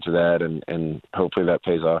devoted to that, and hopefully that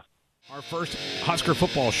pays off. Our first Husker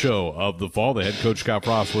football show of the fall. The head coach, Scott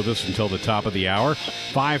Frost, with us until the top of the hour.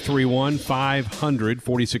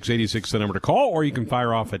 531-500-4686, the number to call, or you can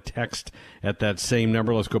fire off a text at that same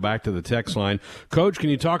number. Let's go back to the text line. Coach, can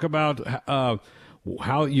you talk about how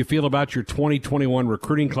you feel about your 2021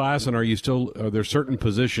 recruiting class, and are there certain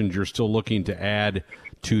positions you're still looking to add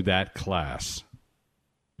to that class?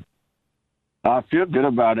 I feel good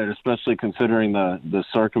about it, especially considering the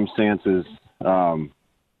circumstances.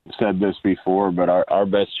 Said this before, but our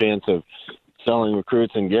best chance of selling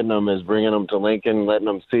recruits and getting them is bringing them to Lincoln, letting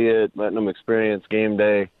them see it, letting them experience game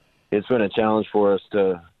day. It's been a challenge for us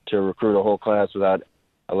to recruit a whole class without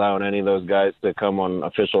allowing any of those guys to come on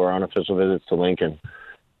official or unofficial visits to Lincoln.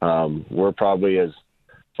 We're probably as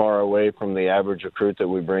far away from the average recruit that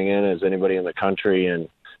we bring in as anybody in the country, and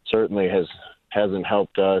certainly hasn't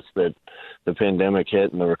helped us that the pandemic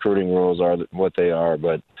hit and the recruiting rules are what they are.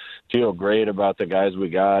 But feel great about the guys we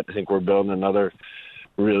got. I think we're building another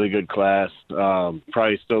really good class.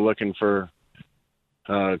 Probably still looking for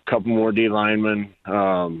a couple more D linemen.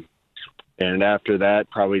 And after that,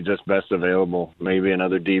 probably just best available, maybe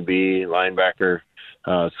another DB, linebacker.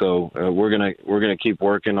 So we're gonna keep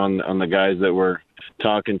working on the guys that we're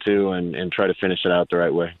talking to and try to finish it out the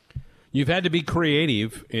right way. You've had to be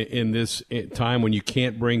creative in this time when you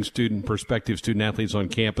can't bring prospective student athletes on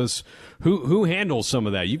campus. Who handles some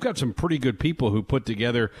of that? You've got some pretty good people who put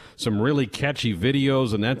together some really catchy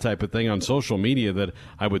videos and that type of thing on social media that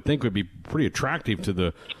I would think would be pretty attractive to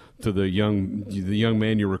the young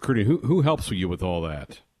man you're recruiting. Who helps you with all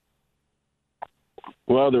that?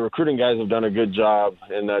 Well, the recruiting guys have done a good job,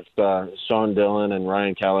 and that's Sean Dillon and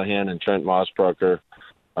Ryan Callahan and Trent Mossbrucker.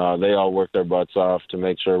 They all work their butts off to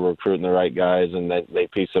make sure we're recruiting the right guys, and they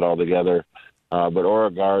piece it all together. But Ora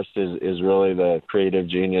Garst is really the creative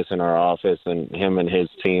genius in our office, and him and his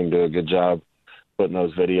team do a good job putting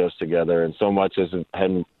those videos together. And so much has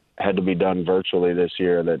had to be done virtually this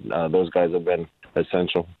year that those guys have been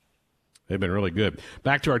essential. They've been really good.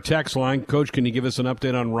 Back to our text line. Coach, can you give us an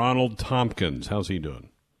update on Ronald Tompkins? How's he doing?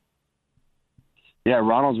 Yeah,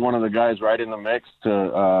 Ronald's one of the guys right in the mix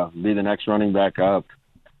to be the next running back up.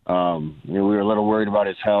 We were a little worried about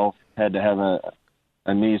his health. Had to have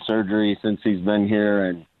a knee surgery since he's been here,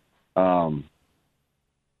 and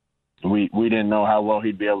we didn't know how well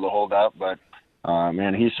he'd be able to hold up. But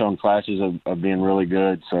man, he's shown flashes of being really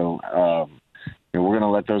good. So we're going to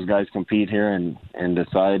let those guys compete here and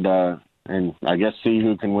decide. And I guess see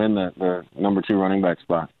who can win the number 2 running back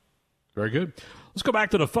spot. Very good. Let's go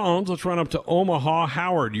back to the phones. Let's run up to Omaha.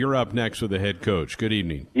 Howard, you're up next with the head coach. Good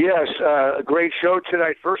evening. Yes, a great show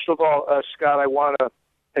tonight. First of all, Scott, I want to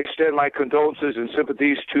extend my condolences and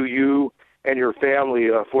sympathies to you and your family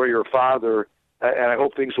for your father, and I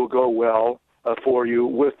hope things will go well for you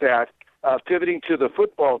with that. Pivoting to the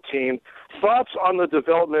football team, thoughts on the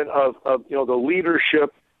development of the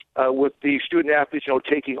leadership with the student athletes,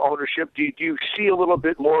 taking ownership. Do you see a little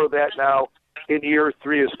bit more of that now in year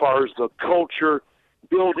 3 as far as the culture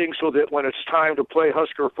building, so that when it's time to play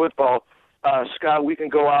Husker football, Scott, we can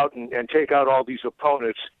go out and take out all these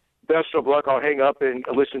opponents? Best of luck. I'll hang up and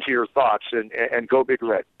listen to your thoughts, and go Big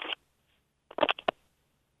Red.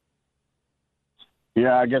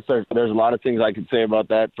 Yeah, I guess there's a lot of things I could say about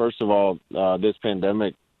that. First of all, this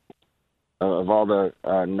pandemic, of all the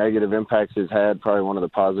negative impacts it's had, probably one of the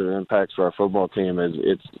positive impacts for our football team is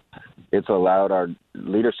it's allowed our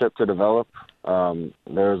leadership to develop.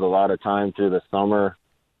 There was a lot of time through the summer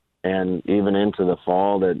and even into the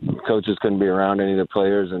fall that coaches couldn't be around any of the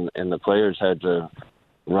players, and the players had to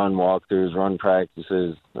run walkthroughs, run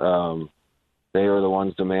practices. They were the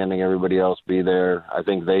ones demanding everybody else be there. I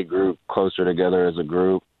think they grew closer together as a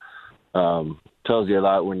group. Tells you a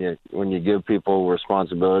lot when you give people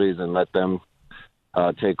responsibilities and let them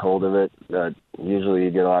take hold of it. Usually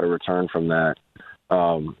you get a lot of return from that.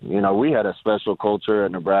 We had a special culture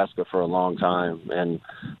at Nebraska for a long time, and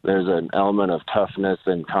there's an element of toughness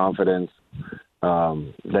and confidence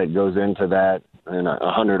that goes into that, and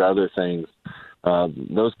 100 other things.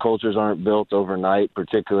 Those cultures aren't built overnight,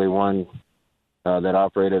 particularly one that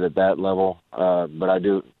operated at that level. But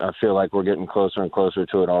I feel like we're getting closer and closer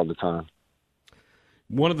to it all the time.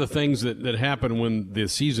 One of the things that happened when the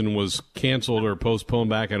season was canceled or postponed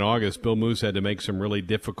back in August, Bill Moose had to make some really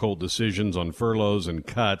difficult decisions on furloughs and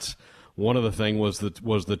cuts. One of the things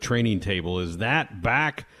was the training table. Is that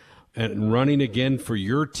back and running again for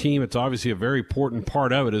your team? It's obviously a very important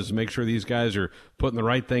part of it, is to make sure these guys are putting the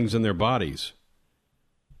right things in their bodies.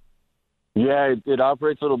 Yeah, it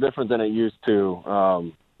operates a little different than it used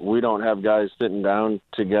to. We don't have guys sitting down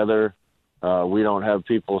together. We don't have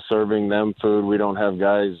people serving them food. We don't have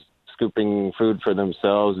guys scooping food for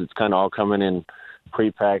themselves. It's kind of all coming in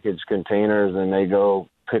prepackaged containers, and they go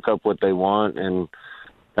pick up what they want and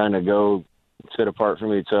kind of go sit apart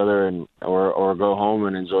from each other or go home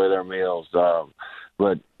and enjoy their meals.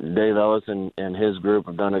 But Dave Ellis and his group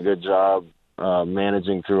have done a good job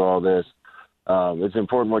managing through all this. It's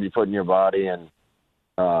important what you put in your body, and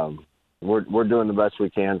we're doing the best we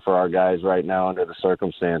can for our guys right now under the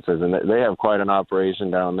circumstances. And they have quite an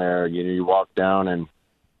operation down there. You walk down and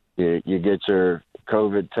you get your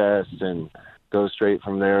COVID test and go straight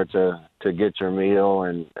from there to get your meal.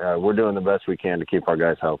 And we're doing the best we can to keep our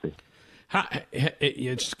guys healthy.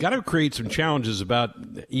 It's got to create some challenges about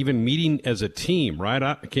even meeting as a team,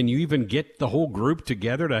 right? Can you even get the whole group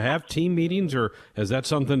together to have team meetings, or is that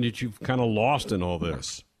something that you've kind of lost in all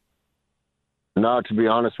this? No, to be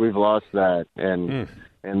honest, we've lost that, and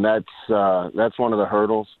that's one of the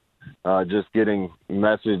hurdles. Just getting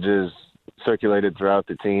messages circulated throughout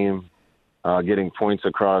the team, getting points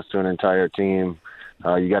across to an entire team.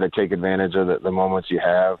 You got to take advantage of the moments you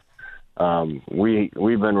have.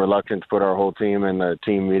 We've been reluctant to put our whole team in the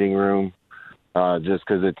team meeting room just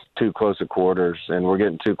because it's too close at quarters, and we're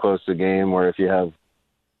getting too close to the game where if you have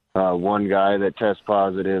one guy that tests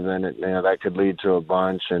positive, then that could lead to a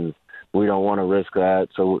bunch, and we don't want to risk that.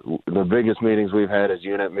 So the biggest meetings we've had is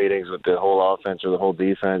unit meetings with the whole offense or the whole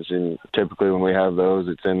defense, and typically when we have those,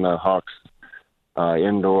 it's in the Hawks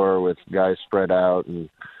indoor with guys spread out, and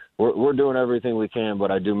we're doing everything we can,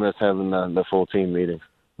 but I do miss having the full team meetings.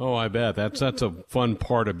 Oh, I bet. That's a fun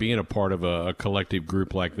part of being a part of a collective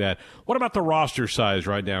group like that. What about the roster size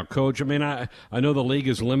right now, Coach? I mean, I know the league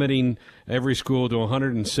is limiting every school to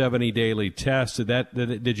 170 daily tests.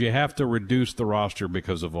 Did you have to reduce the roster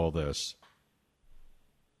because of all this?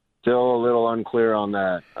 Still a little unclear on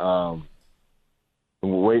that.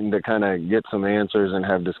 waiting to kind of get some answers and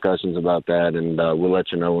have discussions about that, and we'll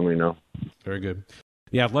let you know when we know. Very good.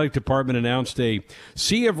 The athletic department announced a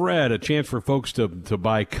Sea of Red, a chance for folks to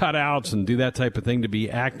buy cutouts and do that type of thing to be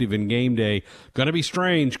active in game day. Going to be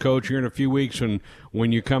strange, Coach, here in a few weeks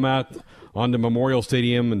when you come out onto Memorial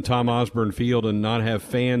Stadium and Tom Osborne Field and not have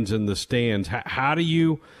fans in the stands. How do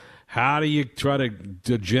you try to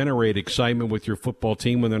generate excitement with your football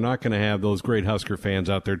team when they're not going to have those great Husker fans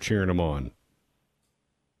out there cheering them on?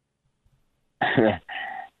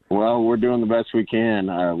 Well, we're doing the best we can.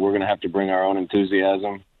 We're going to have to bring our own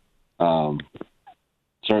enthusiasm.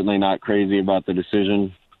 Certainly not crazy about the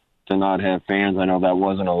decision to not have fans. I know that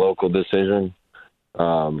wasn't a local decision.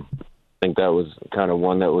 I think that was kind of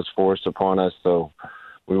one that was forced upon us. So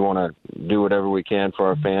we want to do whatever we can for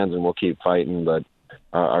our fans, and we'll keep fighting. But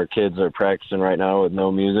our kids are practicing right now with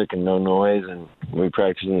no music and no noise, and we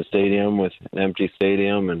practice in the stadium with an empty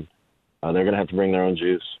stadium, and they're going to have to bring their own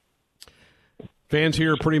juice. Fans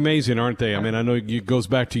here are pretty amazing, aren't they? I mean, I know it goes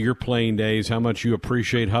back to your playing days, how much you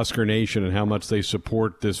appreciate Husker Nation and how much they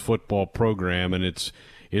support this football program, and it's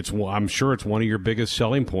I'm sure it's one of your biggest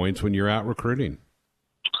selling points when you're out recruiting.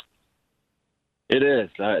 It is.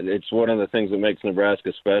 It's one of the things that makes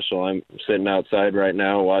Nebraska special. I'm sitting outside right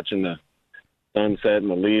now watching the sunset and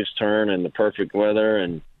the leaves turn and the perfect weather,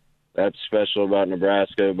 and that's special about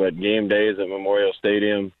Nebraska. But game days at Memorial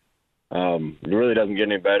Stadium, it really doesn't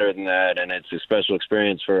get any better than that, and it's a special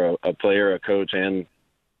experience for a player, a coach, and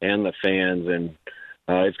the fans. And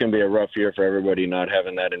it's going to be a rough year for everybody not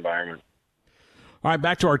having that environment. All right,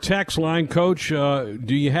 back to our text line, Coach. Do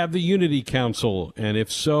you have the Unity Council? And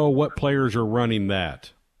if so, what players are running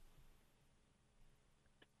that?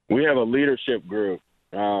 We have a leadership group.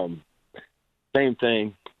 Same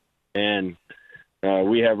thing. And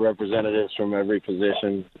we have representatives from every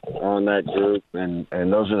position on that group. And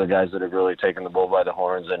those are the guys that have really taken the bull by the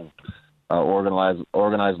horns and organized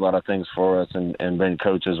a lot of things for us and been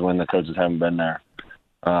coaches when the coaches haven't been there.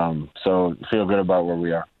 So feel good about where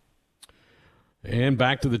we are. And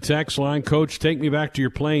back to the text line. Coach, take me back to your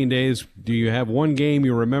playing days. Do you have one game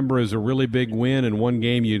you remember as a really big win and one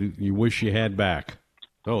game you wish you had back?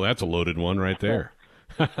 Oh, that's a loaded one right there.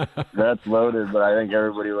 That's loaded, but I think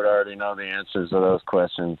everybody would already know the answers to those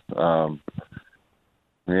questions. I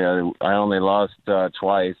only lost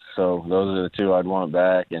twice, so those are the two I'd want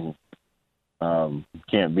back. And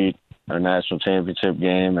can't beat a national championship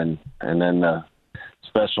game and then the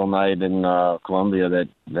special night in Columbia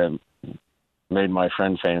that made my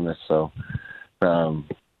friend famous. So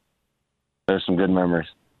there's some good memories.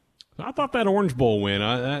 I thought that Orange Bowl win,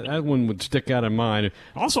 that one would stick out in mind.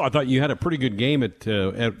 Also, I thought you had a pretty good game at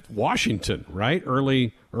Washington, right?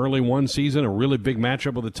 Early one season, a really big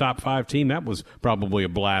matchup with a top 5 team. That was probably a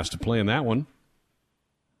blast to play in that one.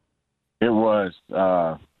 It was.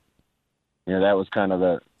 That was kind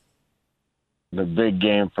of the big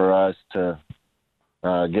game for us to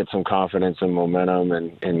get some confidence and momentum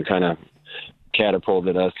and kind of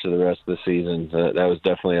catapulted us to the rest of the season. That was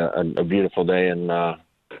definitely a beautiful day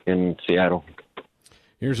in Seattle.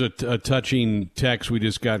 Here's a touching text we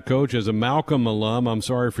just got. Coach, as a Malcolm alum, I'm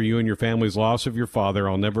sorry for you and your family's loss of your father.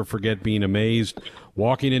 I'll never forget being amazed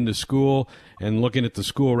walking into school and looking at the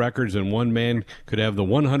school records, and one man could have the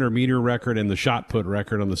 100-meter record and the shot put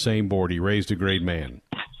record on the same board. He raised a great man.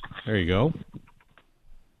 There you go.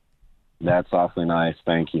 That's awfully nice.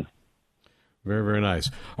 Thank you. Very, very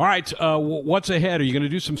nice. All right, what's ahead? Are you going to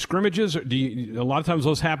do some scrimmages? A lot of times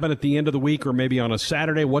those happen at the end of the week or maybe on a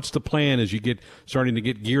Saturday. What's the plan as you starting to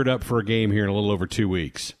get geared up for a game here in a little over 2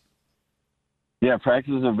 weeks? Yeah,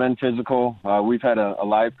 practices have been physical. We've had a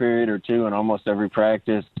live period or two in almost every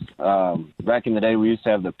practice. Back in the day, we used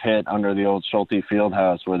to have the pit under the old Schulte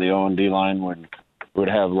Fieldhouse where the O&D line would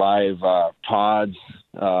have live pods.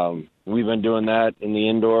 We've been doing that in the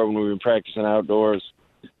indoor when we've been practicing outdoors.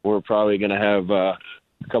 We're probably going to have a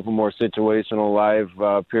couple more situational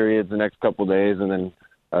live periods the next couple of days, and then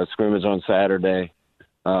a scrimmage on Saturday.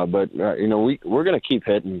 But we're going to keep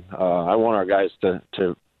hitting. I want our guys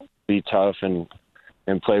to be tough and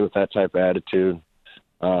play with that type of attitude.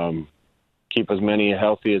 Keep as many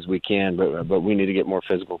healthy as we can, but we need to get more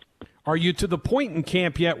physical. Are you to the point in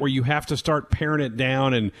camp yet where you have to start paring it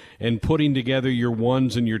down and putting together your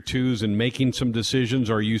ones and your twos and making some decisions,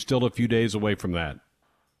 or are you still a few days away from that?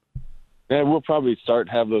 Yeah, we'll probably start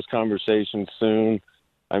to have those conversations soon.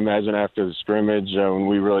 I imagine after the scrimmage, when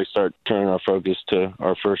we really start turning our focus to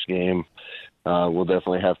our first game, we'll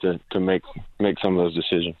definitely have to make some of those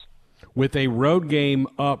decisions. With a road game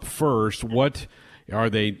up first, what are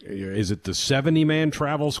they? Is it the 70-man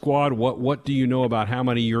travel squad? What do you know about how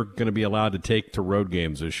many you're going to be allowed to take to road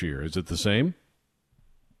games this year? Is it the same?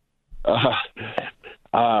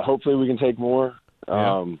 Hopefully we can take more.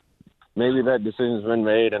 Yeah. Maybe that decision's been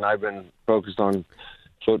made, and I've been focused on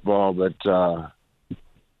football, but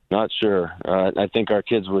not sure. I think our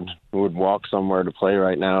kids would walk somewhere to play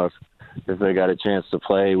right now if they got a chance to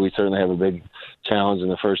play. We certainly have a big challenge in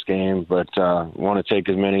the first game, but want to take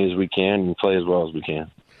as many as we can and play as well as we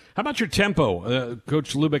can. How about your tempo?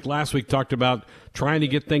 Coach Lubick last week talked about trying to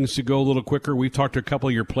get things to go a little quicker. We've talked to a couple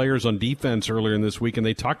of your players on defense earlier in this week, and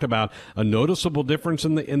they talked about a noticeable difference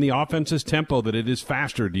in the offense's tempo, that it is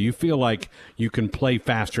faster. Do you feel like you can play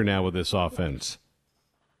faster now with this offense?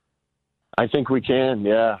 I think we can,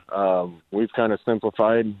 yeah. We've kind of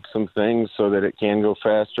simplified some things so that it can go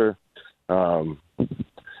faster, and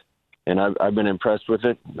I've been impressed with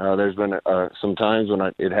it. There's been some times when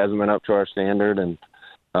it hasn't been up to our standard, and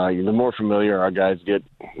the more familiar our guys get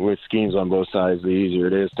with schemes on both sides, the easier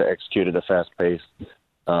it is to execute at a fast pace.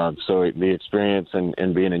 So the experience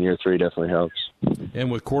and being in year 3 definitely helps. And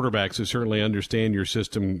with quarterbacks, who certainly understand your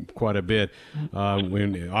system quite a bit.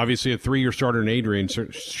 When obviously a 3-year starter in Adrian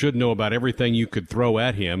should know about everything you could throw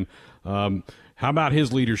at him. How about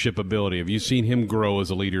his leadership ability? Have you seen him grow as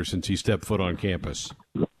a leader since he stepped foot on campus?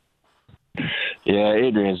 Yeah,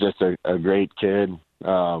 Adrian's just a great kid.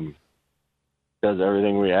 Does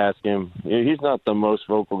everything we ask him. He's not the most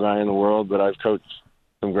vocal guy in the world, but I've coached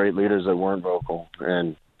some great leaders that weren't vocal,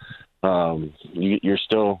 and you're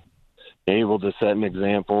still able to set an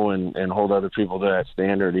example and hold other people to that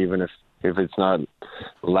standard, even if it's not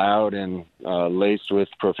loud and laced with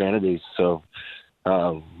profanities. So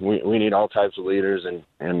we need all types of leaders,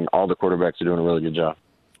 and all the quarterbacks are doing a really good job.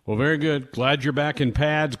 Well, very good. Glad you're back in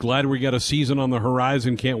pads. Glad we got a season on the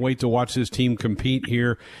horizon. Can't wait to watch this team compete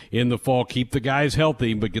here in the fall. Keep the guys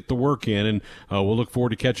healthy, but get the work in, and we'll look forward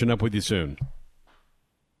to catching up with you soon.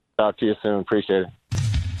 Talk to you soon. Appreciate it.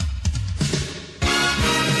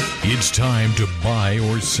 It's time to buy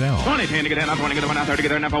or sell. Buy,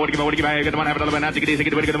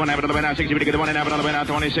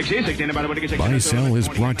 Sell is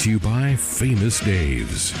brought to you by Famous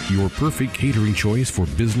Dave's, your perfect catering choice for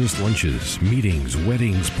business lunches, meetings,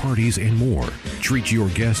 weddings, parties, and more. Treat your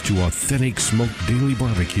guests to authentic smoked daily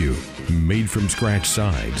barbecue, made from scratch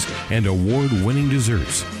sides, and award-winning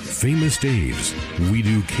desserts. Famous Dave's, we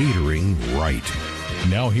do catering right.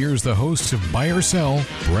 Now here's the hosts of Buy or Sell,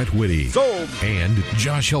 Brett Whitty and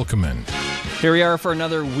Josh Hilkeman. Here we are for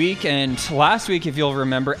another week, and last week, if you'll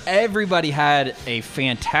remember, everybody had a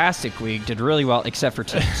fantastic week, did really well, except for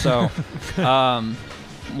Tim. So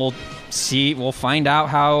we'll find out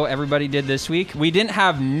how everybody did this week. We didn't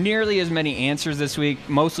have nearly as many answers this week,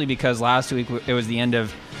 mostly because last week it was the end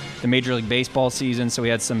of the Major League Baseball season, so we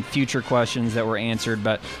had some future questions that were answered,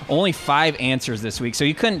 but only 5 answers this week, so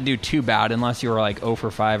you couldn't do too bad unless you were like 0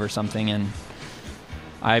 for 5 or something,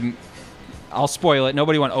 and I'll spoil it.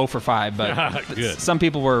 Nobody went 0 for 5, but some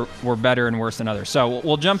people were better and worse than others. So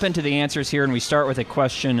we'll jump into the answers here, and we start with a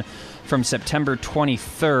question from September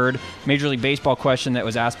 23rd, Major League Baseball question that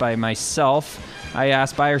was asked by myself. I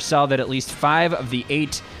asked buy or sell that at least 5 of the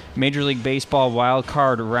 8 Major League Baseball wild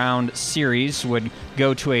card round series would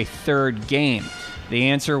go to a third game. The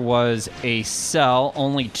answer was a sell.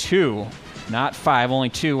 Only 2, not 5, only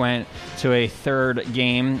 2 went to a third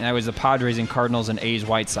game. That was the Padres and Cardinals and A's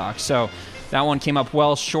White Sox. So that one came up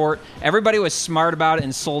well short. Everybody was smart about it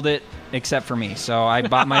and sold it except for me. So I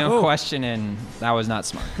bought my own question, and that was not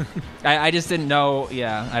smart. I just didn't know.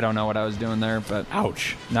 Yeah, I don't know what I was doing there, but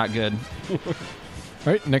ouch, not good.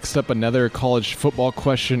 All right, next up, another college football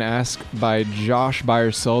question asked by Josh Buy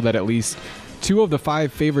or Sell that at least 2 of the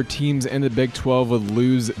 5 favorite teams in the Big 12 would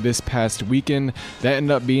lose this past weekend. That ended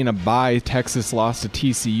up being a bye. Texas lost to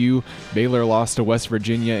TCU, Baylor lost to West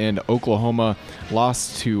Virginia, and Oklahoma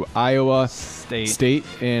lost to Iowa State.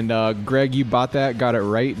 And Greg, you bought that, got it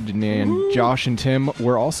right, and Josh and Tim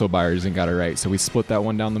were also buyers and got it right. So we split that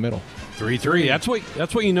one down the middle. 3-3.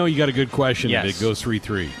 That's what you know. You got a good question. Yes. If it goes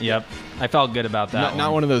 3-3. Yep, I felt good about that.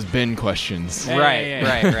 Not one of those bin questions. Right.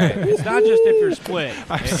 It's not just if you're split.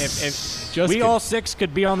 If we all 6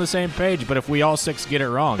 could be on the same page, but if we all 6 get it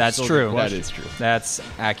wrong, that's true. That is true. That's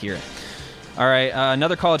accurate. All right,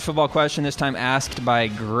 another college football question, this time asked by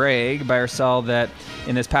Greg. Buy or sell that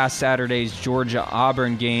in this past Saturday's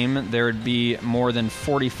Georgia-Auburn game, there would be more than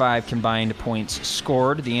 45 combined points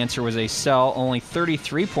scored. The answer was a sell. Only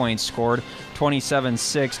 33 points scored,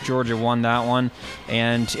 27-6. Georgia won that one,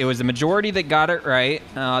 and it was the majority that got it right.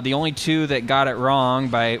 The only 2 that got it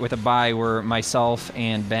wrong with a bye were myself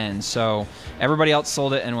and Ben. So everybody else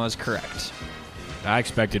sold it and was correct. I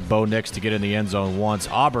expected Bo Nix to get in the end zone once.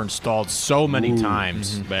 Auburn stalled so many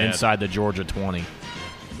times inside the Georgia 20.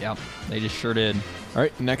 Yep, they just sure did. All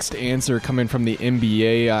right, next answer coming from the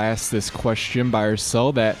NBA. I asked this question, buy or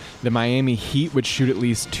sell, that the Miami Heat would shoot at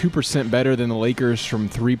least 2% better than the Lakers from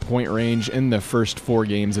three-point range in the first 4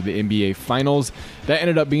 games of the NBA Finals. That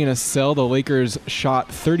ended up being a sell. The Lakers shot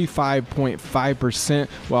 35.5%,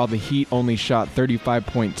 while the Heat only shot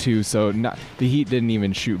 35.2%, so the Heat didn't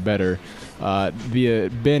even shoot better.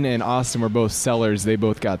 Ben and Austin were both sellers. They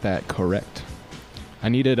both got that correct. I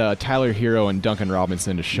needed Tyler Hero and Duncan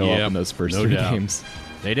Robinson to show up in those first 3 games.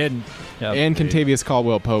 They didn't. Yep. And Contavious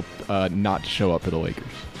Caldwell-Pope not to show up for the Lakers.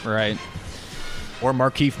 Right. Or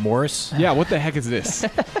Markieff Morris. Yeah, what the heck is this?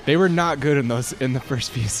 They were not good in the first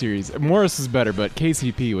few series. Morris was better, but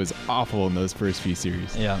KCP was awful in those first few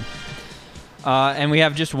series. Yeah. And we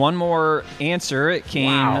have just one more answer. It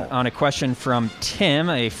came on a question from Tim,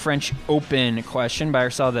 a French Open question. Buy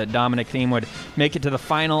or sell that Dominic Thiem would make it to the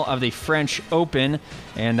final of the French Open,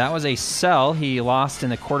 and that was a sell. He lost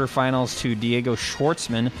in the quarterfinals to Diego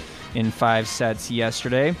Schwartzman in 5 sets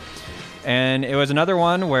yesterday. And it was another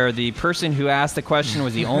one where the person who asked the question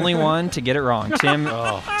was the only one to get it wrong. Tim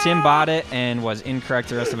bought it and was incorrect.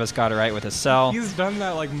 The rest of us got it right with a sell. He's done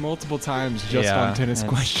that like multiple times just on tennis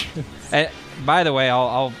questions. By the way,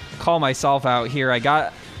 I'll call myself out here. I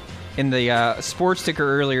got in the sports ticker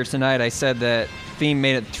earlier tonight, I said that Thiem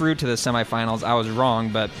made it through to the semifinals. I was wrong,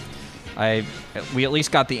 but we at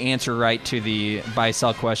least got the answer right to the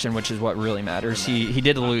buy-sell question, which is what really matters. He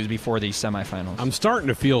did lose before the semifinals. I'm starting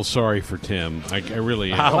to feel sorry for Tim. I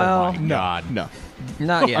really am. Well, oh, my God. No.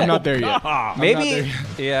 Not yet. I'm not there yet. Maybe.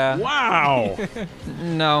 Yeah. Wow.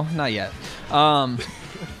 No, not yet.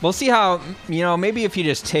 We'll see how, maybe if he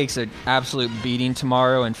just takes an absolute beating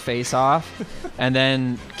tomorrow and face off and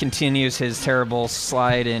then continues his terrible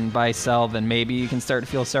slide and buy-sell, then maybe you can start to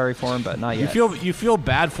feel sorry for him, but not yet. You feel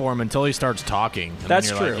bad for him until he starts talking. That's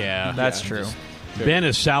true. Like, that's true. Ben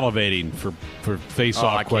is salivating for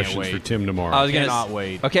face-off questions for Tim tomorrow. I cannot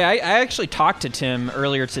wait. Okay, I actually talked to Tim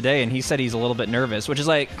earlier today, and he said he's a little bit nervous, which is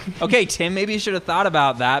like, okay, Tim, maybe you should have thought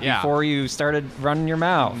about that before you started running your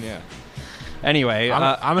mouth. Yeah. Anyway,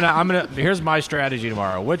 I'm gonna. Here's my strategy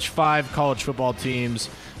tomorrow. Which 5 college football teams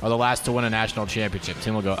are the last to win a national championship?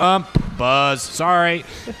 Tim will go, buzz. Sorry.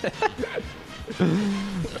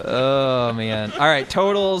 Oh, man. All right,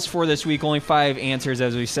 totals for this week. Only 5 answers,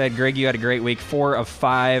 as we said. Greg, you had a great week. 4 of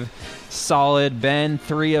 5. Solid. Ben,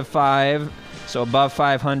 3 of 5. So above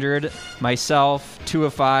 500. Myself, 2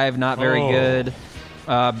 of 5. Not very good.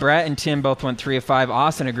 Brett and Tim both went 3 of 5.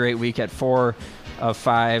 Austin, a great week at 4 of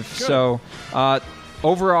 5. Good. So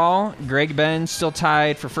overall, Greg, Ben still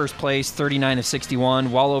tied for first place, 39 of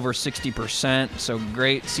 61, well over 60%. So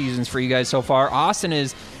great seasons for you guys so far. Austin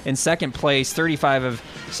is in second place, 35 of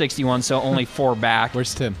 61, so only 4 back.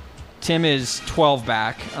 Where's Tim? Tim is 12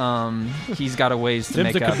 back. He's got a ways to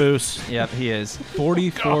Tim's make a up. caboose. Yep, he is.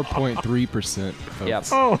 44.3%. Yep.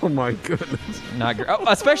 Oh, my goodness. Not great. Oh,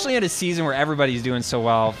 especially in a season where everybody's doing so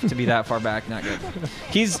well, to be that far back, not good.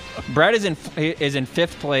 Brett is in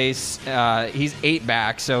 5th place. He's 8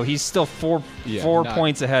 back, so he's still 4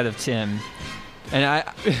 points ahead of Tim. And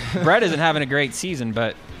Brett isn't having a great season,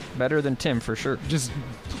 but better than Tim for sure. Just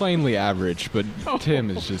plainly average, but Tim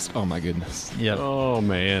is just, oh my goodness. Yep. Oh,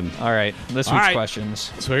 man. All right, this week's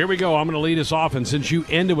questions. So here we go. I'm going to lead us off, and since you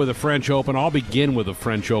ended with a French Open, I'll begin with a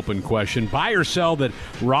French Open question. Buy or sell that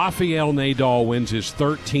Rafael Nadal wins his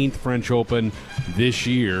 13th French Open this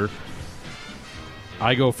year?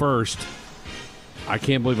 I go first. I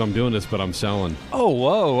can't believe I'm doing this, but I'm selling. Oh,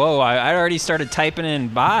 whoa. I already started typing in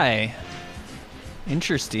buy.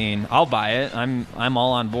 Interesting. I'll buy it. I'm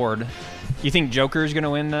all on board. You think Joker's going to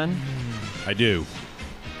win then? I do.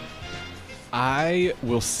 I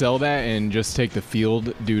will sell that and just take the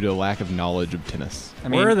field due to lack of knowledge of tennis. I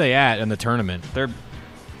mean, where are they at in the tournament? They're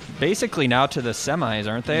basically now to the semis,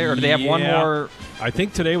 aren't they? Or do they have one more? I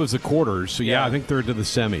think today was the quarters, so I think they're to the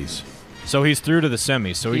semis. So he's through to the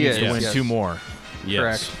semis, so he needs to win 2 more.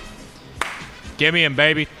 Yes. Correct. Give me him,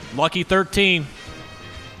 baby. Lucky 13.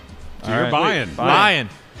 So you're buying. Buying.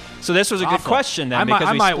 So this was a good question then,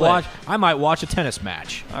 I might watch a tennis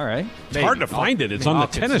match. All right. It's hard to find it. It's on the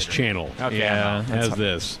tennis channel. Okay. Yeah.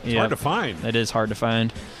 It's hard to find. It is hard to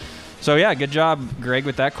find. So, yeah, good job, Greg,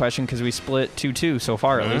 with that question because we split 2-2 so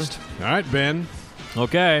far at least. All right, Ben.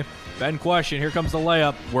 Okay. Ben question. Here comes the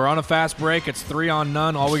layup. We're on a fast break. It's 3 on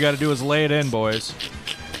none. All we got to do is lay it in, boys.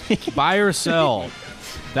 Buy or sell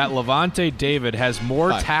that Levante David has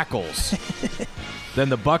more tackles than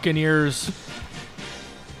the Buccaneers'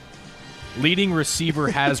 leading receiver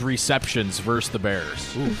has receptions versus the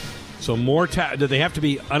Bears. So more do they have to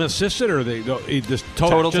be unassisted, or they go just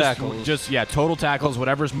total tackles? Total tackles,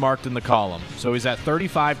 whatever's marked in the column. So he's at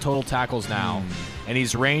 35 total tackles now, and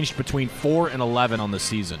he's ranged between 4 and 11 on the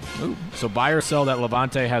season. Ooh. So buy or sell that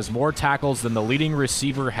Levante has more tackles than the leading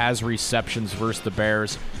receiver has receptions versus the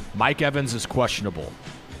Bears. Mike Evans is questionable.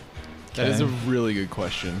 That is a really good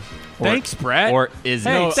question. Thanks, Brett. Or is it?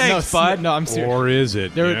 No, thanks, bud. No, I'm serious. Or is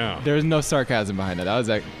it? There's no sarcasm behind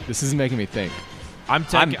it. This is making me think.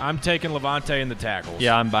 I'm taking Levante in the tackles.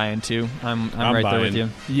 Yeah, I'm buying too. I'm right there with you.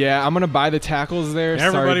 Yeah, I'm gonna buy the tackles there.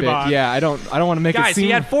 Everybody buy. Yeah, I don't want to make Guys, it seem.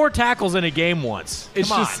 he had 4 tackles in a game once.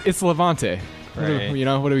 It's Levante. Right.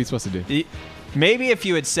 What are we supposed to do? Maybe if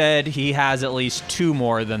you had said he has at least 2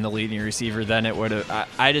 more than the leading receiver, then it would have.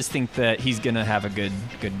 I just think that he's gonna have a good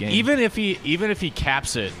game. Even if he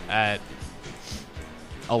caps it at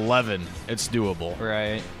 11, it's doable.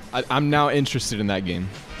 Right. I'm now interested in that game.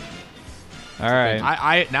 All right.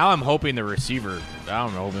 I'm hoping the receiver.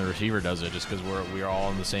 Hoping the receiver does it just because we are all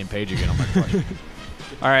on the same page again on my question.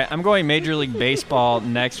 All right, I'm going Major League Baseball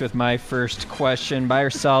next with my first question. Buy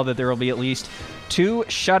or sell that there will be at least 2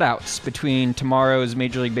 shutouts between tomorrow's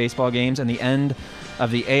Major League Baseball games and the end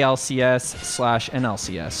of the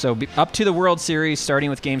ALCS/NLCS. So up to the World Series,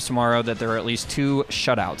 starting with games tomorrow, that there are at least 2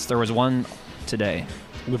 shutouts. There was one today.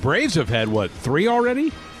 The Braves have had 3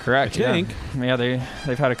 already? Correct. I think. Yeah,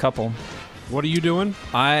 they've had a couple. What are you doing?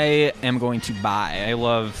 I am going to buy. I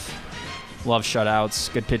love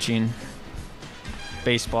shutouts, good pitching,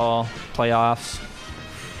 baseball, playoffs,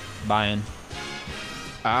 buying.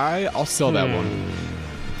 I'll sell that one.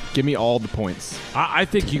 Give me all the points. I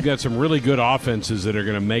think you got some really good offenses that are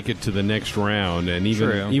going to make it to the next round, and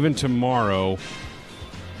even tomorrow,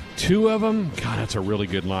 2 of them. God, that's a really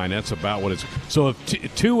good line. That's about what it's. So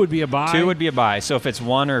if 2 would be a buy. 2 would be a buy. So if it's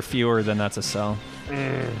 1 or fewer, then that's a sell.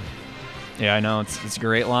 Yeah, I know it's a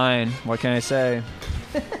great line. What can I say?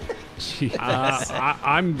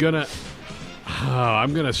 I'm gonna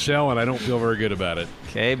sell, and I don't feel very good about it.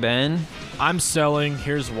 Okay, Ben. I'm selling.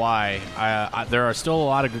 Here's why. There are still a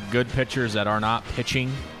lot of good pitchers that are not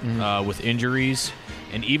pitching with injuries,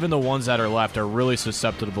 and even the ones that are left are really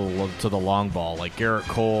susceptible to the long ball, like Garrett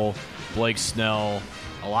Cole, Blake Snell.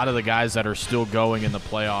 A lot of the guys that are still going in the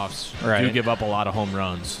playoffs do give up a lot of home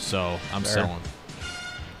runs, so I'm selling.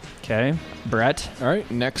 Okay, Brett. All right,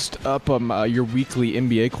 next up, your weekly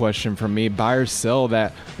NBA question from me. Buy or sell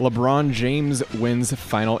that LeBron James wins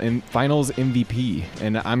Finals MVP,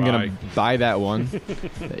 and I'm gonna buy that one.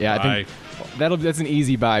 Yeah, I think that's an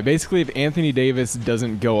easy buy. Basically, if Anthony Davis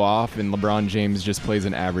doesn't go off and LeBron James just plays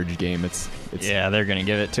an average game, it's they're gonna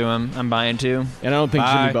give it to him. I'm buying too. And I don't think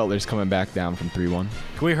Jimmy Butler's coming back down from 3-1.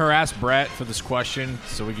 Can we harass Brett for this question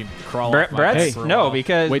so we can crawl? Brett's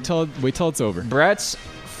because wait till it's over. Brett's.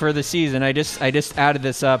 For the season, I just added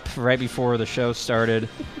this up right before the show started.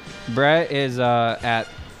 Brett is at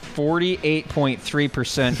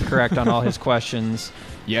 48.3% correct on all his questions.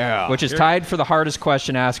 Yeah. Which is tied for the hardest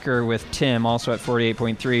question asker with Tim, also at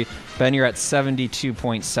 48.3. Ben, you're at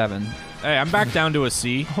 72.7. Hey, I'm back down to a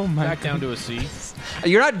C. Oh my Back down to a C.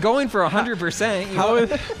 You're not going for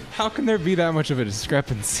 100%. How can there be that much of a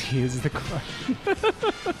discrepancy is the question.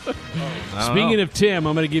 Speaking of Tim,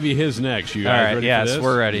 I'm going to give you his next. You guys all right, ready yes, for this?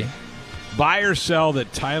 We're ready. Buy or sell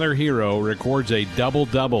that Tyler Hero records a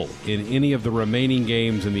double-double in any of the remaining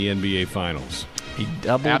games in the NBA Finals.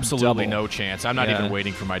 Absolutely no chance. I'm not even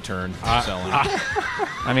waiting for my turn. Selling.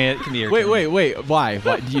 I mean, it can be your turn. Wait. Why?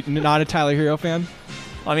 You not a Tyler Hero fan?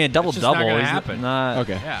 I mean, a double-double not gonna is happen.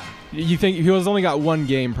 Okay. Yeah. You think he has only got 1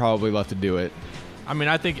 game probably left to do it? I mean,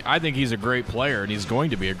 I think he's a great player, and he's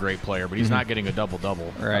going to be a great player, but he's not getting a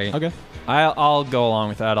double-double. Right. Okay. I'll go along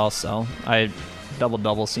with that. I'll sell.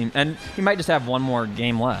 Double-double seem, and he might just have 1 more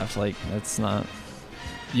game left. Like, that's not.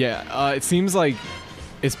 Yeah. It seems like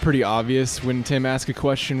it's pretty obvious when Tim asks a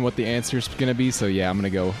question what the answer is going to be. So yeah, I'm going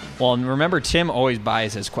to go. Well, and remember, Tim always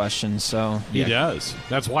buys his questions, so he does.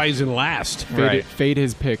 That's why he's in last. Fade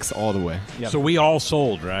his picks all the way. Yep. So we all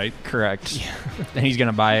sold, right? Correct. Yeah. And he's going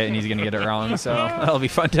to buy it, and he's going to get it wrong. So that'll be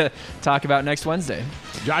fun to talk about next Wednesday.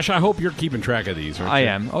 Josh, I hope you're keeping track of these. I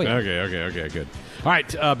am. Oh yeah. Okay. Good. All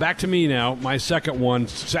right, back to me now. My second one,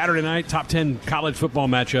 Saturday night, top 10 college football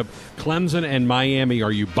matchup, Clemson and Miami.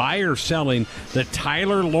 Are you buy or selling that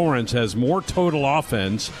Tyler Lawrence has more total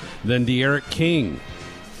offense than De'Aaron King?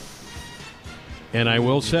 And I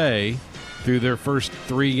will say, through their first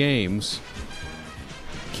 3 games,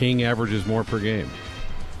 King averages more per game.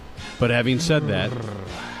 But having said that,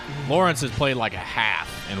 Lawrence has played like a half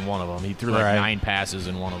in one of them. He threw like 9 passes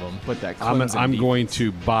in one of them. But that I'm going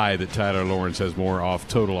to buy that Tyler Lawrence has more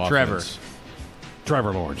total offense.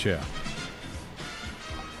 Trevor Lawrence, yeah.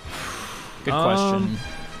 Good question.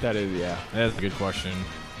 That is, yeah. That's a good question.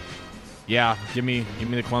 Yeah, give me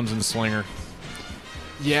the Clemson slinger.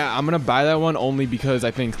 Yeah, I'm going to buy that one only because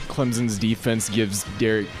I think Clemson's defense gives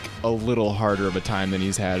Derek a little harder of a time than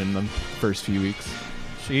he's had in the first few weeks.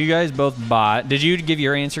 So you guys both bought. Did you give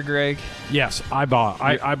your answer, Greg? Yes, I bought.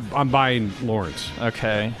 I'm buying Lawrence.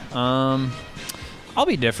 Okay. I'll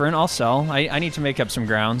be different. I'll sell. I need to make up some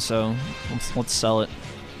ground, so let's sell it.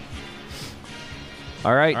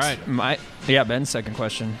 All right. Ben's second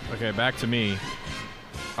question. Okay, back to me.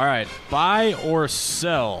 All right, buy or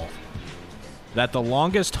sell that the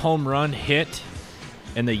longest home run hit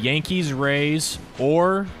in the Yankees-Rays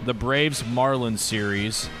or the Braves-Marlins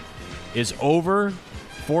series is over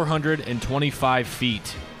 425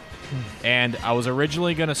 feet. And I was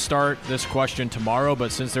originally going to start this question tomorrow,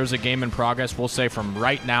 but since there's a game in progress, we'll say from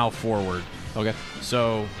right now forward. Okay.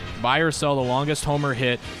 So buy or sell the longest homer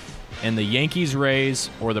hit in the Yankees-Rays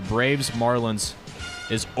or the Braves-Marlins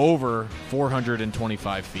is over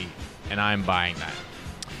 425 feet, and I'm buying that.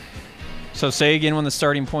 So say again when the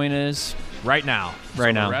starting point is? Right now.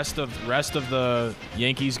 Right now. The rest of the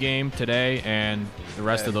Yankees game today and the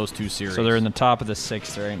rest of those two series. So they're in the top of the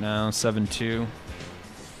 6th right now, 7-2.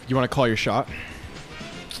 You want to call your shot?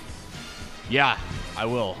 Yeah, I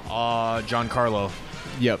will. Giancarlo.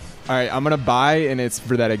 Yep. All right, I'm going to buy, and it's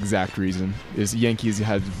for that exact reason. Is Yankees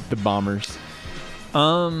had the Bombers.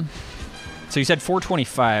 So you said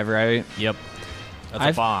 425, right? Yep.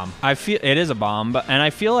 That's a bomb. I feel it is a bomb, and I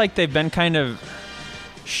feel like they've been kind of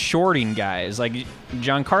shorting guys. Like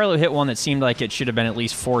Giancarlo hit one that seemed like it should have been at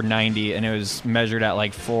least 490, and it was measured at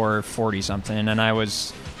like 440 something, and I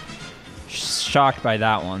was shocked by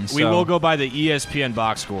that one. So. We will go by the ESPN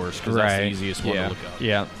box scores because that's the easiest one to look up.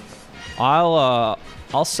 Yeah.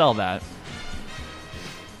 I'll sell that.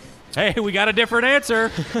 Hey, we got a different answer.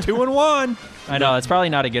 2-1. I know, it's probably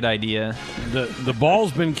not a good idea. The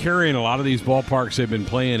ball's been carrying a lot of these ballparks they've been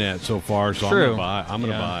playing at so far, so True. I'm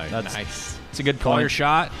going to buy. That's nice. It's a good point. Call your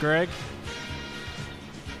shot, Greg.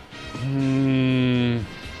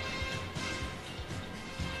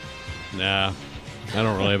 Nah, I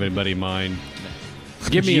don't really have anybody in mind.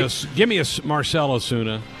 Give me a Marcell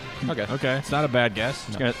Osuna. Okay. It's not a bad guess.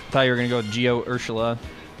 No. Thought you were going to go with Gio Urshela.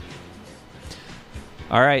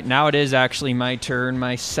 All right, now it is actually my turn.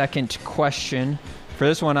 My second question. For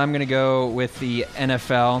this one, I'm going to go with the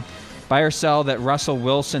NFL. Buy or sell that Russell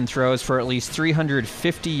Wilson throws for at least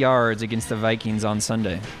 350 yards against the Vikings on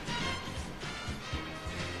Sunday.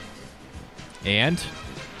 And?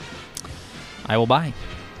 I will buy.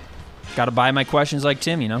 Got to buy my questions like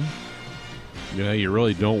Tim, you know? Yeah, you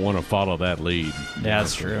really don't want to follow that lead. Yeah,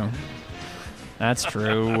 that's true. That's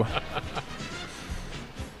true.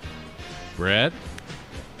 Brett?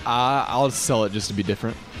 I'll sell it just to be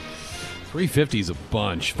different. 350 is a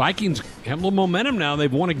bunch. Vikings have a little momentum now.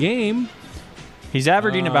 They've won a game. He's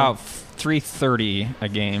averaging about 330 a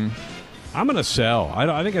game. I'm going to sell.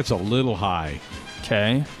 I think that's a little high.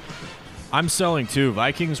 Okay. I'm selling too.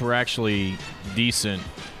 Vikings were actually decent.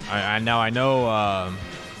 I know.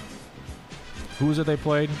 Who was it they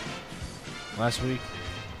played last week?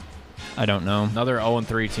 I don't know. Another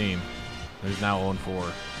 0-3 team. There's now 0-4.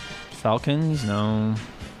 Falcons? No.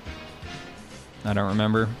 I don't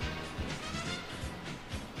remember.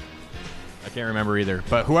 I can't remember either.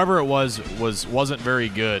 But whoever it wasn't very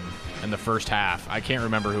good in the first half. I can't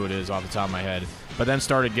remember who it is off the top of my head. But then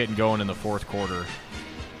started getting going in the fourth quarter.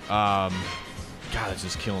 God, it's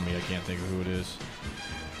just killing me. I can't think of who it is.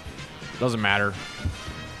 Doesn't matter.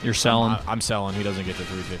 You're selling? I'm selling. He doesn't get to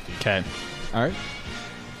 350. Okay. All right.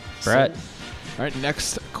 Brett. All right,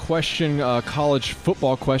 next question, college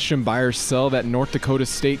football question. Buy or sell that North Dakota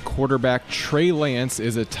State quarterback Trey Lance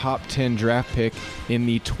is a top 10 draft pick in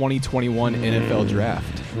the 2021 NFL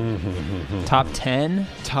draft. Top 10?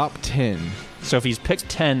 Top 10. So if he's picked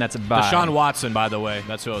 10, that's a buy. Deshaun Watson, by the way.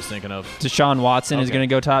 That's who I was thinking of. Deshaun Watson is going to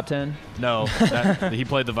go top 10? No. He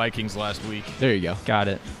played the Vikings last week. There you go. Got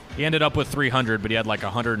it. He ended up with 300, but he had like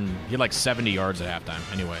 70 yards at halftime.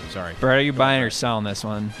 Anyway, sorry. Brett, are you buying or selling this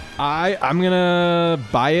one? I'm going to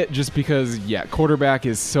buy it just because, quarterback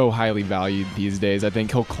is so highly valued these days. I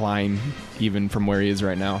think he'll climb even from where he is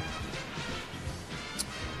right now.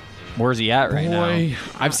 Where's he at right now?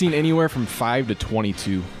 I've seen anywhere from 5 to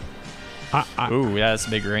 22. Ooh, yeah, that's a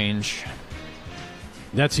big range.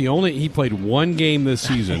 That's he played one game this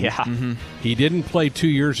season. Yeah. Mm-hmm. He didn't play 2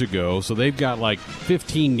 years ago, so they've got like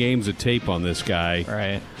 15 games of tape on this guy.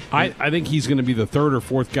 Right. I think he's going to be the third or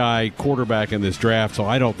fourth guy quarterback in this draft, so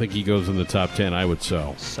I don't think he goes in the top 10. I would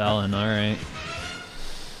sell. Selling, all right.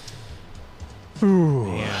 Ooh.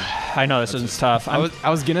 Man. I know this one's tough. I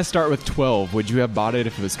was going to start with 12. Would you have bought it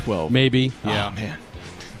if it was 12? Maybe. Yeah. Oh, man.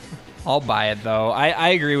 I'll buy it, though. I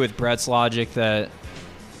agree with Brett's logic that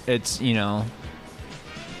it's,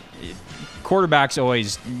 quarterbacks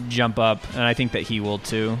always jump up, and I think that he will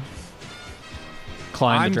too.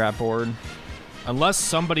 Climb the draft board. Unless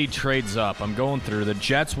somebody trades up, I'm going through. The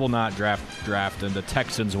Jets will not draft him. The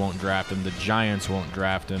Texans won't draft him. The Giants won't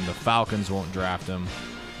draft him. The Falcons won't draft him.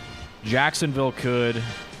 Jacksonville could.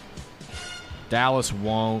 Dallas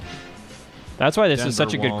won't. That's why this Denver is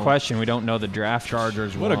such a good won't. question. We don't know the draft.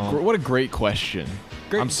 Chargers What won't. what a great question.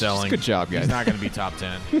 Great. I'm selling. Good job, guys. He's not going to be top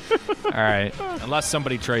 10. All right. Unless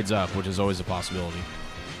somebody trades up, which is always a possibility.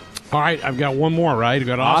 All right, I've got one more, right? I've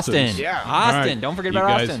got Austin. Yeah. Austin. Don't forget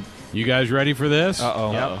about Austin. You guys ready for this?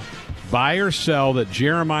 Uh-oh. Yep. Buy or sell that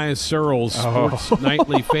Jeremiah Searles' Sports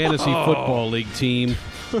Nightly Fantasy Football League team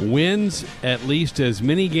wins at least as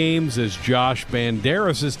many games as Josh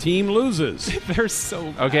Banderas' team loses. They're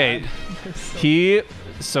so bad. Okay.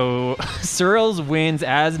 Searles wins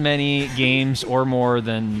as many games or more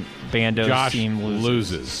than Bando's Josh team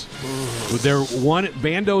loses.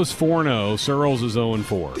 Bando's 4-0, Searles is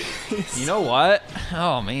 0-4. You know what?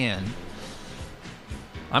 Oh, man.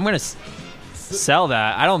 I'm going to sell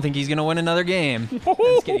that. I don't think he's going to win another game.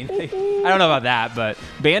 Just kidding. I don't know about that, but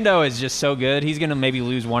Bando is just so good. He's going to maybe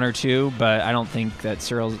lose one or two, but I don't think that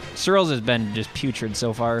Searles has been just putrid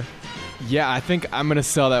so far. Yeah, I think I'm going to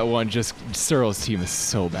sell that one. Just Searles' team is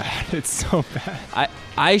so bad. It's so bad.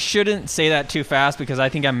 I shouldn't say that too fast because I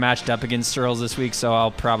think I'm matched up against Searles this week, so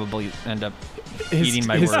I'll probably end up eating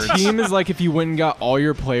my words. His team is like if you went and got all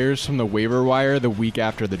your players from the waiver wire the week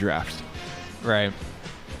after the draft. Right.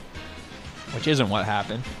 Which isn't what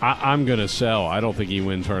happened. I'm going to sell. I don't think he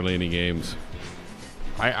wins hardly any games.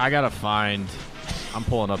 I got to find... I'm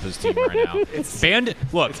pulling up his team right now.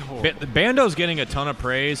 Bando's getting a ton of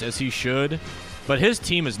praise, as he should, but his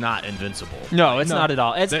team is not invincible. No, it's not at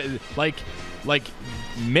all. It's like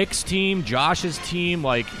Mick's team, Josh's team,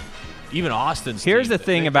 like even Austin's Here's team. the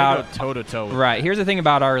thing they about go toe-to-toe. Right. Here's the thing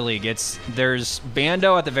about our league. There's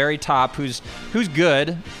Bando at the very top who's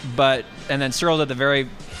good, and then Searles at the very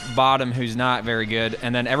bottom who's not very good,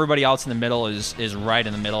 and then everybody else in the middle is right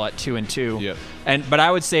in the middle at 2-2. Yep. But I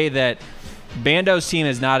would say that Bando's team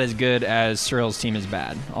is not as good as Searles' team is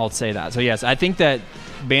bad. I'll say that. So, yes, I think that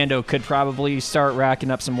Bando could probably start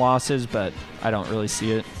racking up some losses, but I don't really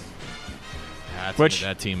see it.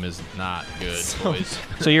 That team is not good, boys.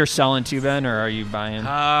 So you're selling too, Ben, or are you buying?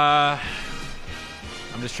 I'm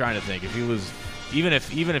just trying to think. If he loses, even if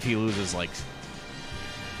he loses, like,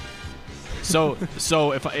 so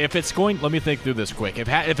if it's going, let me think through this quick.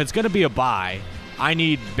 If it's going to be a bye, I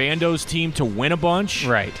need Bando's team to win a bunch,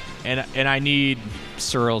 right? And I need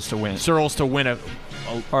Searles to win.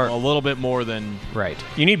 A little bit more than right.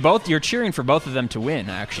 You need both. You're cheering for both of them to win.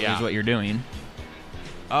 Actually, is what you're doing.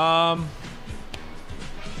 God.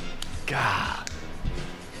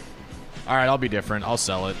 All right, I'll be different. I'll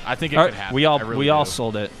sell it. I think it could happen. We all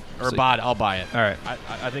sold it. I'll buy it. All right.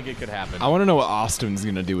 I think it could happen. I want to know what Austin's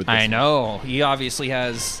going to do with this. I know. He obviously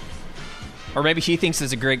has, or maybe he thinks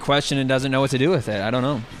it's a great question and doesn't know what to do with it. I don't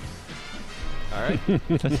know. All right.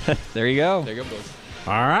 There you go. There you go, boys.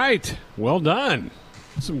 All right. Well done.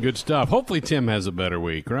 Some good stuff. Hopefully Tim has a better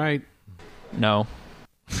week, right? No.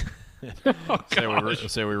 Say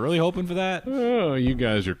we're really hoping for that? Oh, you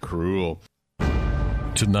guys are cruel.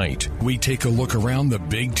 Tonight, we take a look around the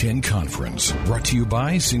Big Ten Conference. Brought to you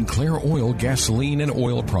by Sinclair Oil Gasoline and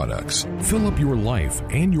Oil Products. Fill up your life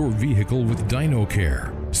and your vehicle with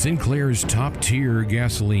DinoCare, Sinclair's top-tier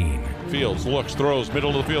gasoline. Fields looks, throws, middle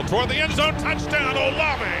of the field, toward the end zone, touchdown,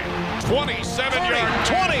 Olave! 27-yard,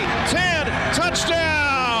 20, 10,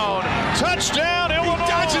 touchdown! Touchdown, Illinois!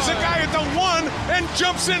 He dodges a guy at the 1 and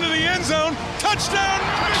jumps into the end zone. Touchdown!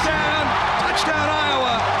 Touchdown! Touchdown,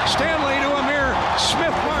 Iowa! Stanley to Amir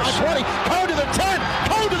Smith-Marshall. 20, Cone to the 10,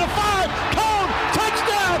 Cone to the 5, Cone,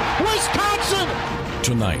 touchdown, Wisconsin!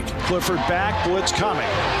 Tonight. Clifford back, blitz coming.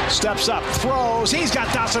 Steps up, throws. He's got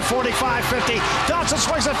Dotson 45, 50. Dotson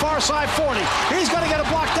swings it far side 40. He's going to get a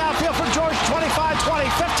block downfield from George 25, 20,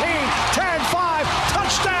 15, 10, 5.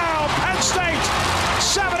 Touchdown, Penn State.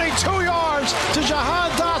 72 yards to Jahan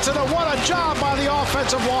Dotson, and what a job by the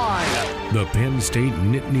offensive line. The Penn State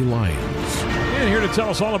Nittany Lions. And here to tell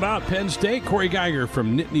us all about Penn State, Cory Giger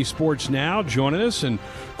from Nittany Sports Now joining us. And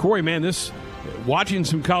Cory, man, watching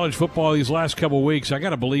some college football these last couple of weeks, I got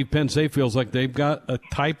to believe Penn State feels like they've got a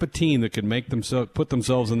type of team that can put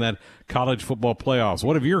themselves in that college football playoffs.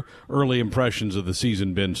 What have your early impressions of the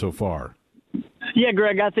season been so far? Yeah,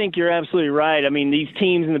 Greg, I think you're absolutely right. I mean, these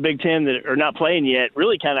teams in the Big Ten that are not playing yet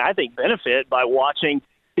really kind of, I think, benefit by watching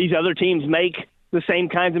these other teams make the same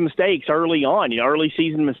kinds of mistakes early on, early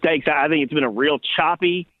season mistakes. I think it's been a real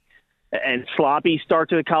choppy and sloppy start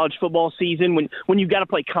to the college football season when you've got to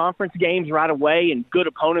play conference games right away and good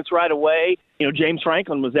opponents right away. James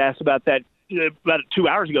Franklin was asked about that about 2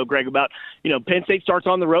 hours ago, Greg, about, Penn State starts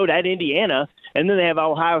on the road at Indiana, and then they have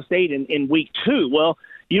Ohio State in week 2. Well,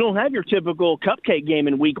 you don't have your typical cupcake game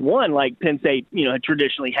in week 1 like Penn State,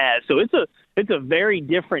 traditionally has. So it's a very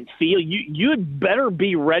different feel. You'd better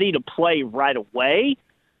be ready to play right away,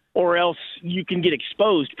 or else you can get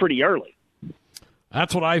exposed pretty early.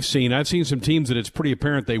 That's what I've seen. I've seen some teams that it's pretty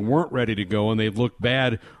apparent they weren't ready to go, and they've looked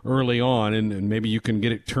bad early on, and maybe you can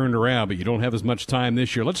get it turned around, but you don't have as much time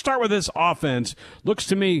this year. Let's start with this offense. Looks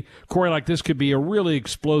to me, Cory, like this could be a really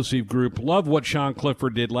explosive group. Love what Sean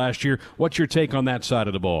Clifford did last year. What's your take on that side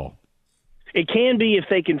of the ball? It can be if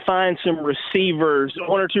they can find some receivers, 1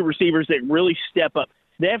 or 2 receivers that really step up.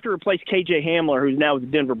 They have to replace KJ Hamler, who's now with the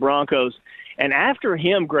Denver Broncos. And after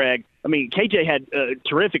him, Greg, KJ had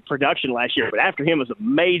terrific production last year, but after him was a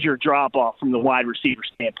major drop-off from the wide receiver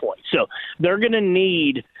standpoint. So they're going to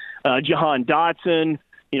need Jahan Dotson,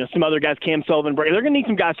 some other guys, Cam Sullivan. They're going to need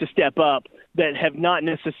some guys to step up that have not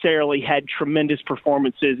necessarily had tremendous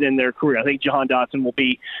performances in their career. I think Jahan Dotson will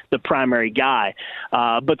be the primary guy.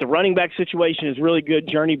 But the running back situation is really good.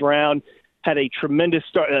 Journey Brown had a tremendous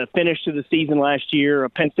finish to the season last year, a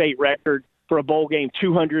Penn State record for a bowl game,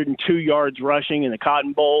 202 yards rushing in the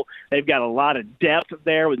Cotton Bowl. They've got a lot of depth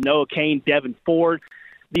there with Noah Cain, Devin Ford.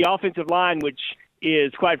 The offensive line, which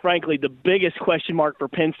is, quite frankly, the biggest question mark for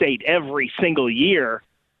Penn State every single year,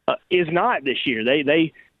 is not this year.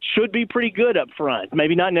 They should be pretty good up front.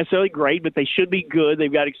 Maybe not necessarily great, but they should be good.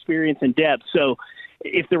 They've got experience and depth. So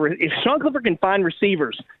if Sean Clifford can find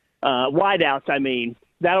receivers, wideouts,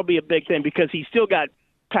 that'll be a big thing, because he's still got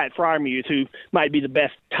Pat Freiermuth, who might be the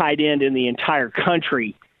best tight end in the entire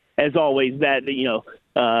country, as always, that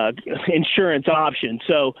insurance option.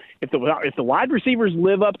 So if the wide receivers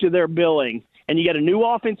live up to their billing, and you got a new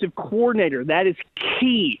offensive coordinator, that is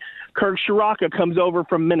key. Kirk Shiraka comes over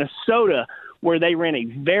from Minnesota, where they ran a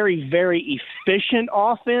very, very efficient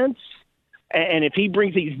offense. And if he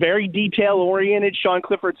brings these very detail-oriented, Sean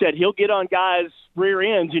Clifford said he'll get on guys' rear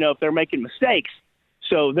ends, if they're making mistakes.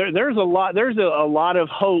 So there's a lot of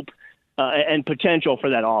hope and potential for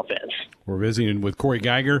that offense. We're visiting with Cory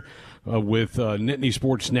Giger with Nittany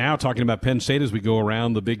Sports Now, talking about Penn State as we go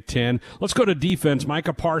around the Big Ten. Let's go to defense.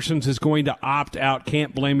 Micah Parsons is going to opt out.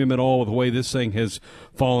 Can't blame him at all with the way this thing has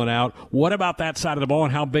fallen out. What about that side of the ball,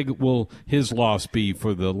 and how big will his loss be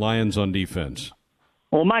for the Lions on defense?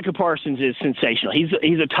 Well, Micah Parsons is sensational.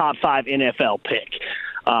 He's a top 5 NFL pick.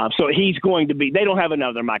 So he's going to be – they don't have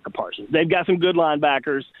another Micah Parsons. They've got some good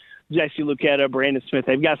linebackers, Jesse Luketa, Brandon Smith.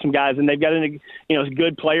 They've got some guys, and they've got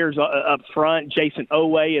good players up front. Jason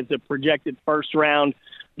Owe is a projected first-round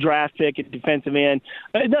draft pick at defensive end.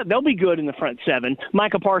 They'll be good in the front 7.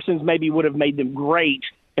 Micah Parsons maybe would have made them great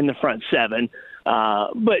in the front 7.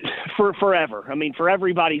 But for forever, for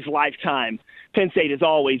everybody's lifetime, Penn State has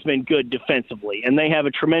always been good defensively, and they have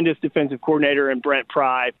a tremendous defensive coordinator in Brent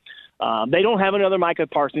Pry. They don't have another Micah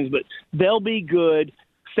Parsons, but they'll be good.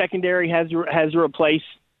 Secondary has to replace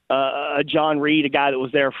John Reed, a guy that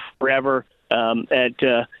was there forever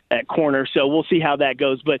at corner. So we'll see how that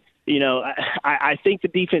goes. But, I think the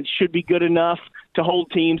defense should be good enough to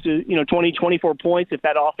hold teams to, 20, 24 points. If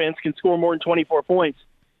that offense can score more than 24 points,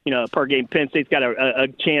 per game, Penn State's got a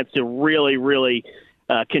chance to really, really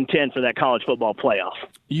contend for that college football playoff.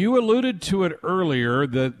 You alluded to it earlier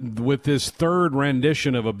that with this third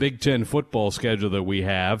rendition of a Big Ten football schedule that we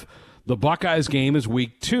have, the Buckeyes game is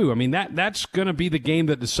week 2. That's going to be the game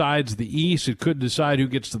that decides the East. It could decide who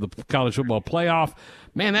gets to the college football playoff.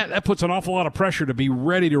 Man, that puts an awful lot of pressure to be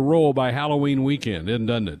ready to roll by Halloween weekend,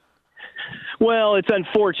 doesn't it? Well, it's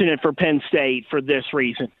unfortunate for Penn State for this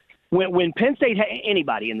reason. When Penn State,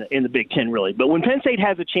 anybody in the Big Ten really, but when Penn State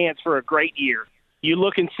has a chance for a great year, you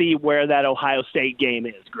look and see where that Ohio State game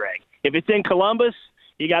is, Greg. If it's in Columbus,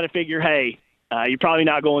 you got to figure, hey, you're probably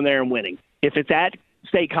not going there and winning. If it's at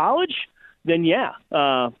State College, then yeah,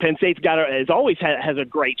 Penn State's has a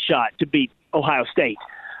great shot to beat Ohio State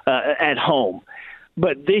at home.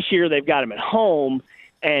 But this year they've got them at home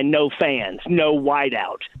and no fans, no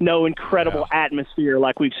whiteout, no incredible atmosphere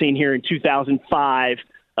like we've seen here in 2005.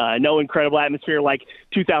 No incredible atmosphere like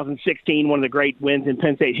 2016, one of the great wins in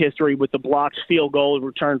Penn State history with the blocked field goal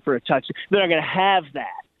returned for a touchdown. They're not going to have that.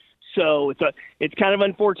 So it's kind of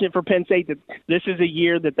unfortunate for Penn State that this is a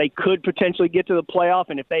year that they could potentially get to the playoff,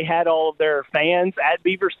 and if they had all of their fans at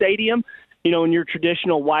Beaver Stadium, in your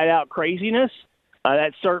traditional whiteout craziness,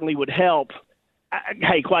 that certainly would help.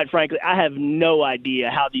 hey, quite frankly, I have no idea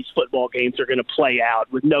how these football games are going to play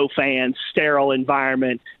out with no fans, sterile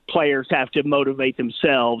environment. Players have to motivate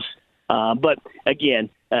themselves. But again,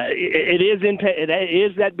 it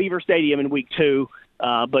is that Beaver Stadium in week 2.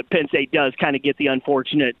 But Penn State does kind of get the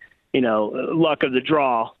unfortunate, luck of the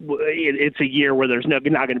draw. It's a year where there's not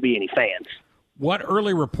going to be any fans. What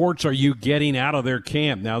early reports are you getting out of their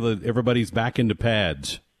camp now that everybody's back into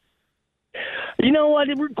pads? You know what?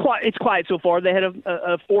 It's quiet so far. They had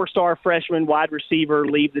a 4-star freshman wide receiver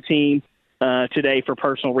leave the team today for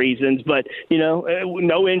personal reasons, but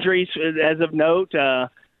no injuries as of note.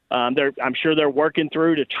 I'm sure they're working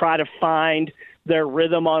through to try to find their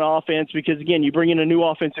rhythm on offense because, again, you bring in a new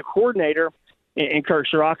offensive coordinator in Kirk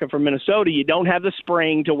Shiraka from Minnesota. You don't have the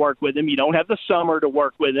spring to work with him. You don't have the summer to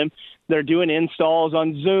work with him. They're doing installs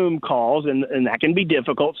on Zoom calls, and that can be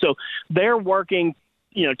difficult. So they're working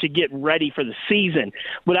to get ready for the season.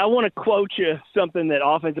 But I want to quote you something that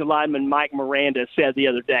offensive lineman Mike Miranda said the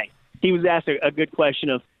other day. He was asked a good question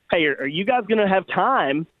of, hey, are you guys going to have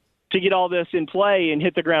time to get all this in play and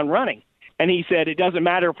hit the ground running? And he said, it doesn't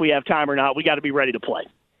matter if we have time or not. We got to be ready to play.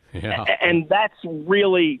 Yeah. And that's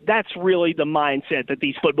really the mindset that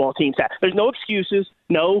these football teams have. There's no excuses.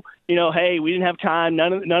 No, hey, we didn't have time.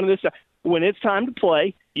 None of this stuff. When it's time to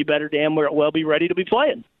play, you better damn well be ready to be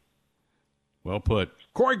playing. Well put.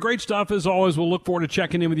 Cory, great stuff as always. We'll look forward to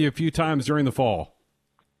checking in with you a few times during the fall.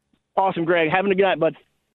 Awesome, Greg. Having a good night, bud.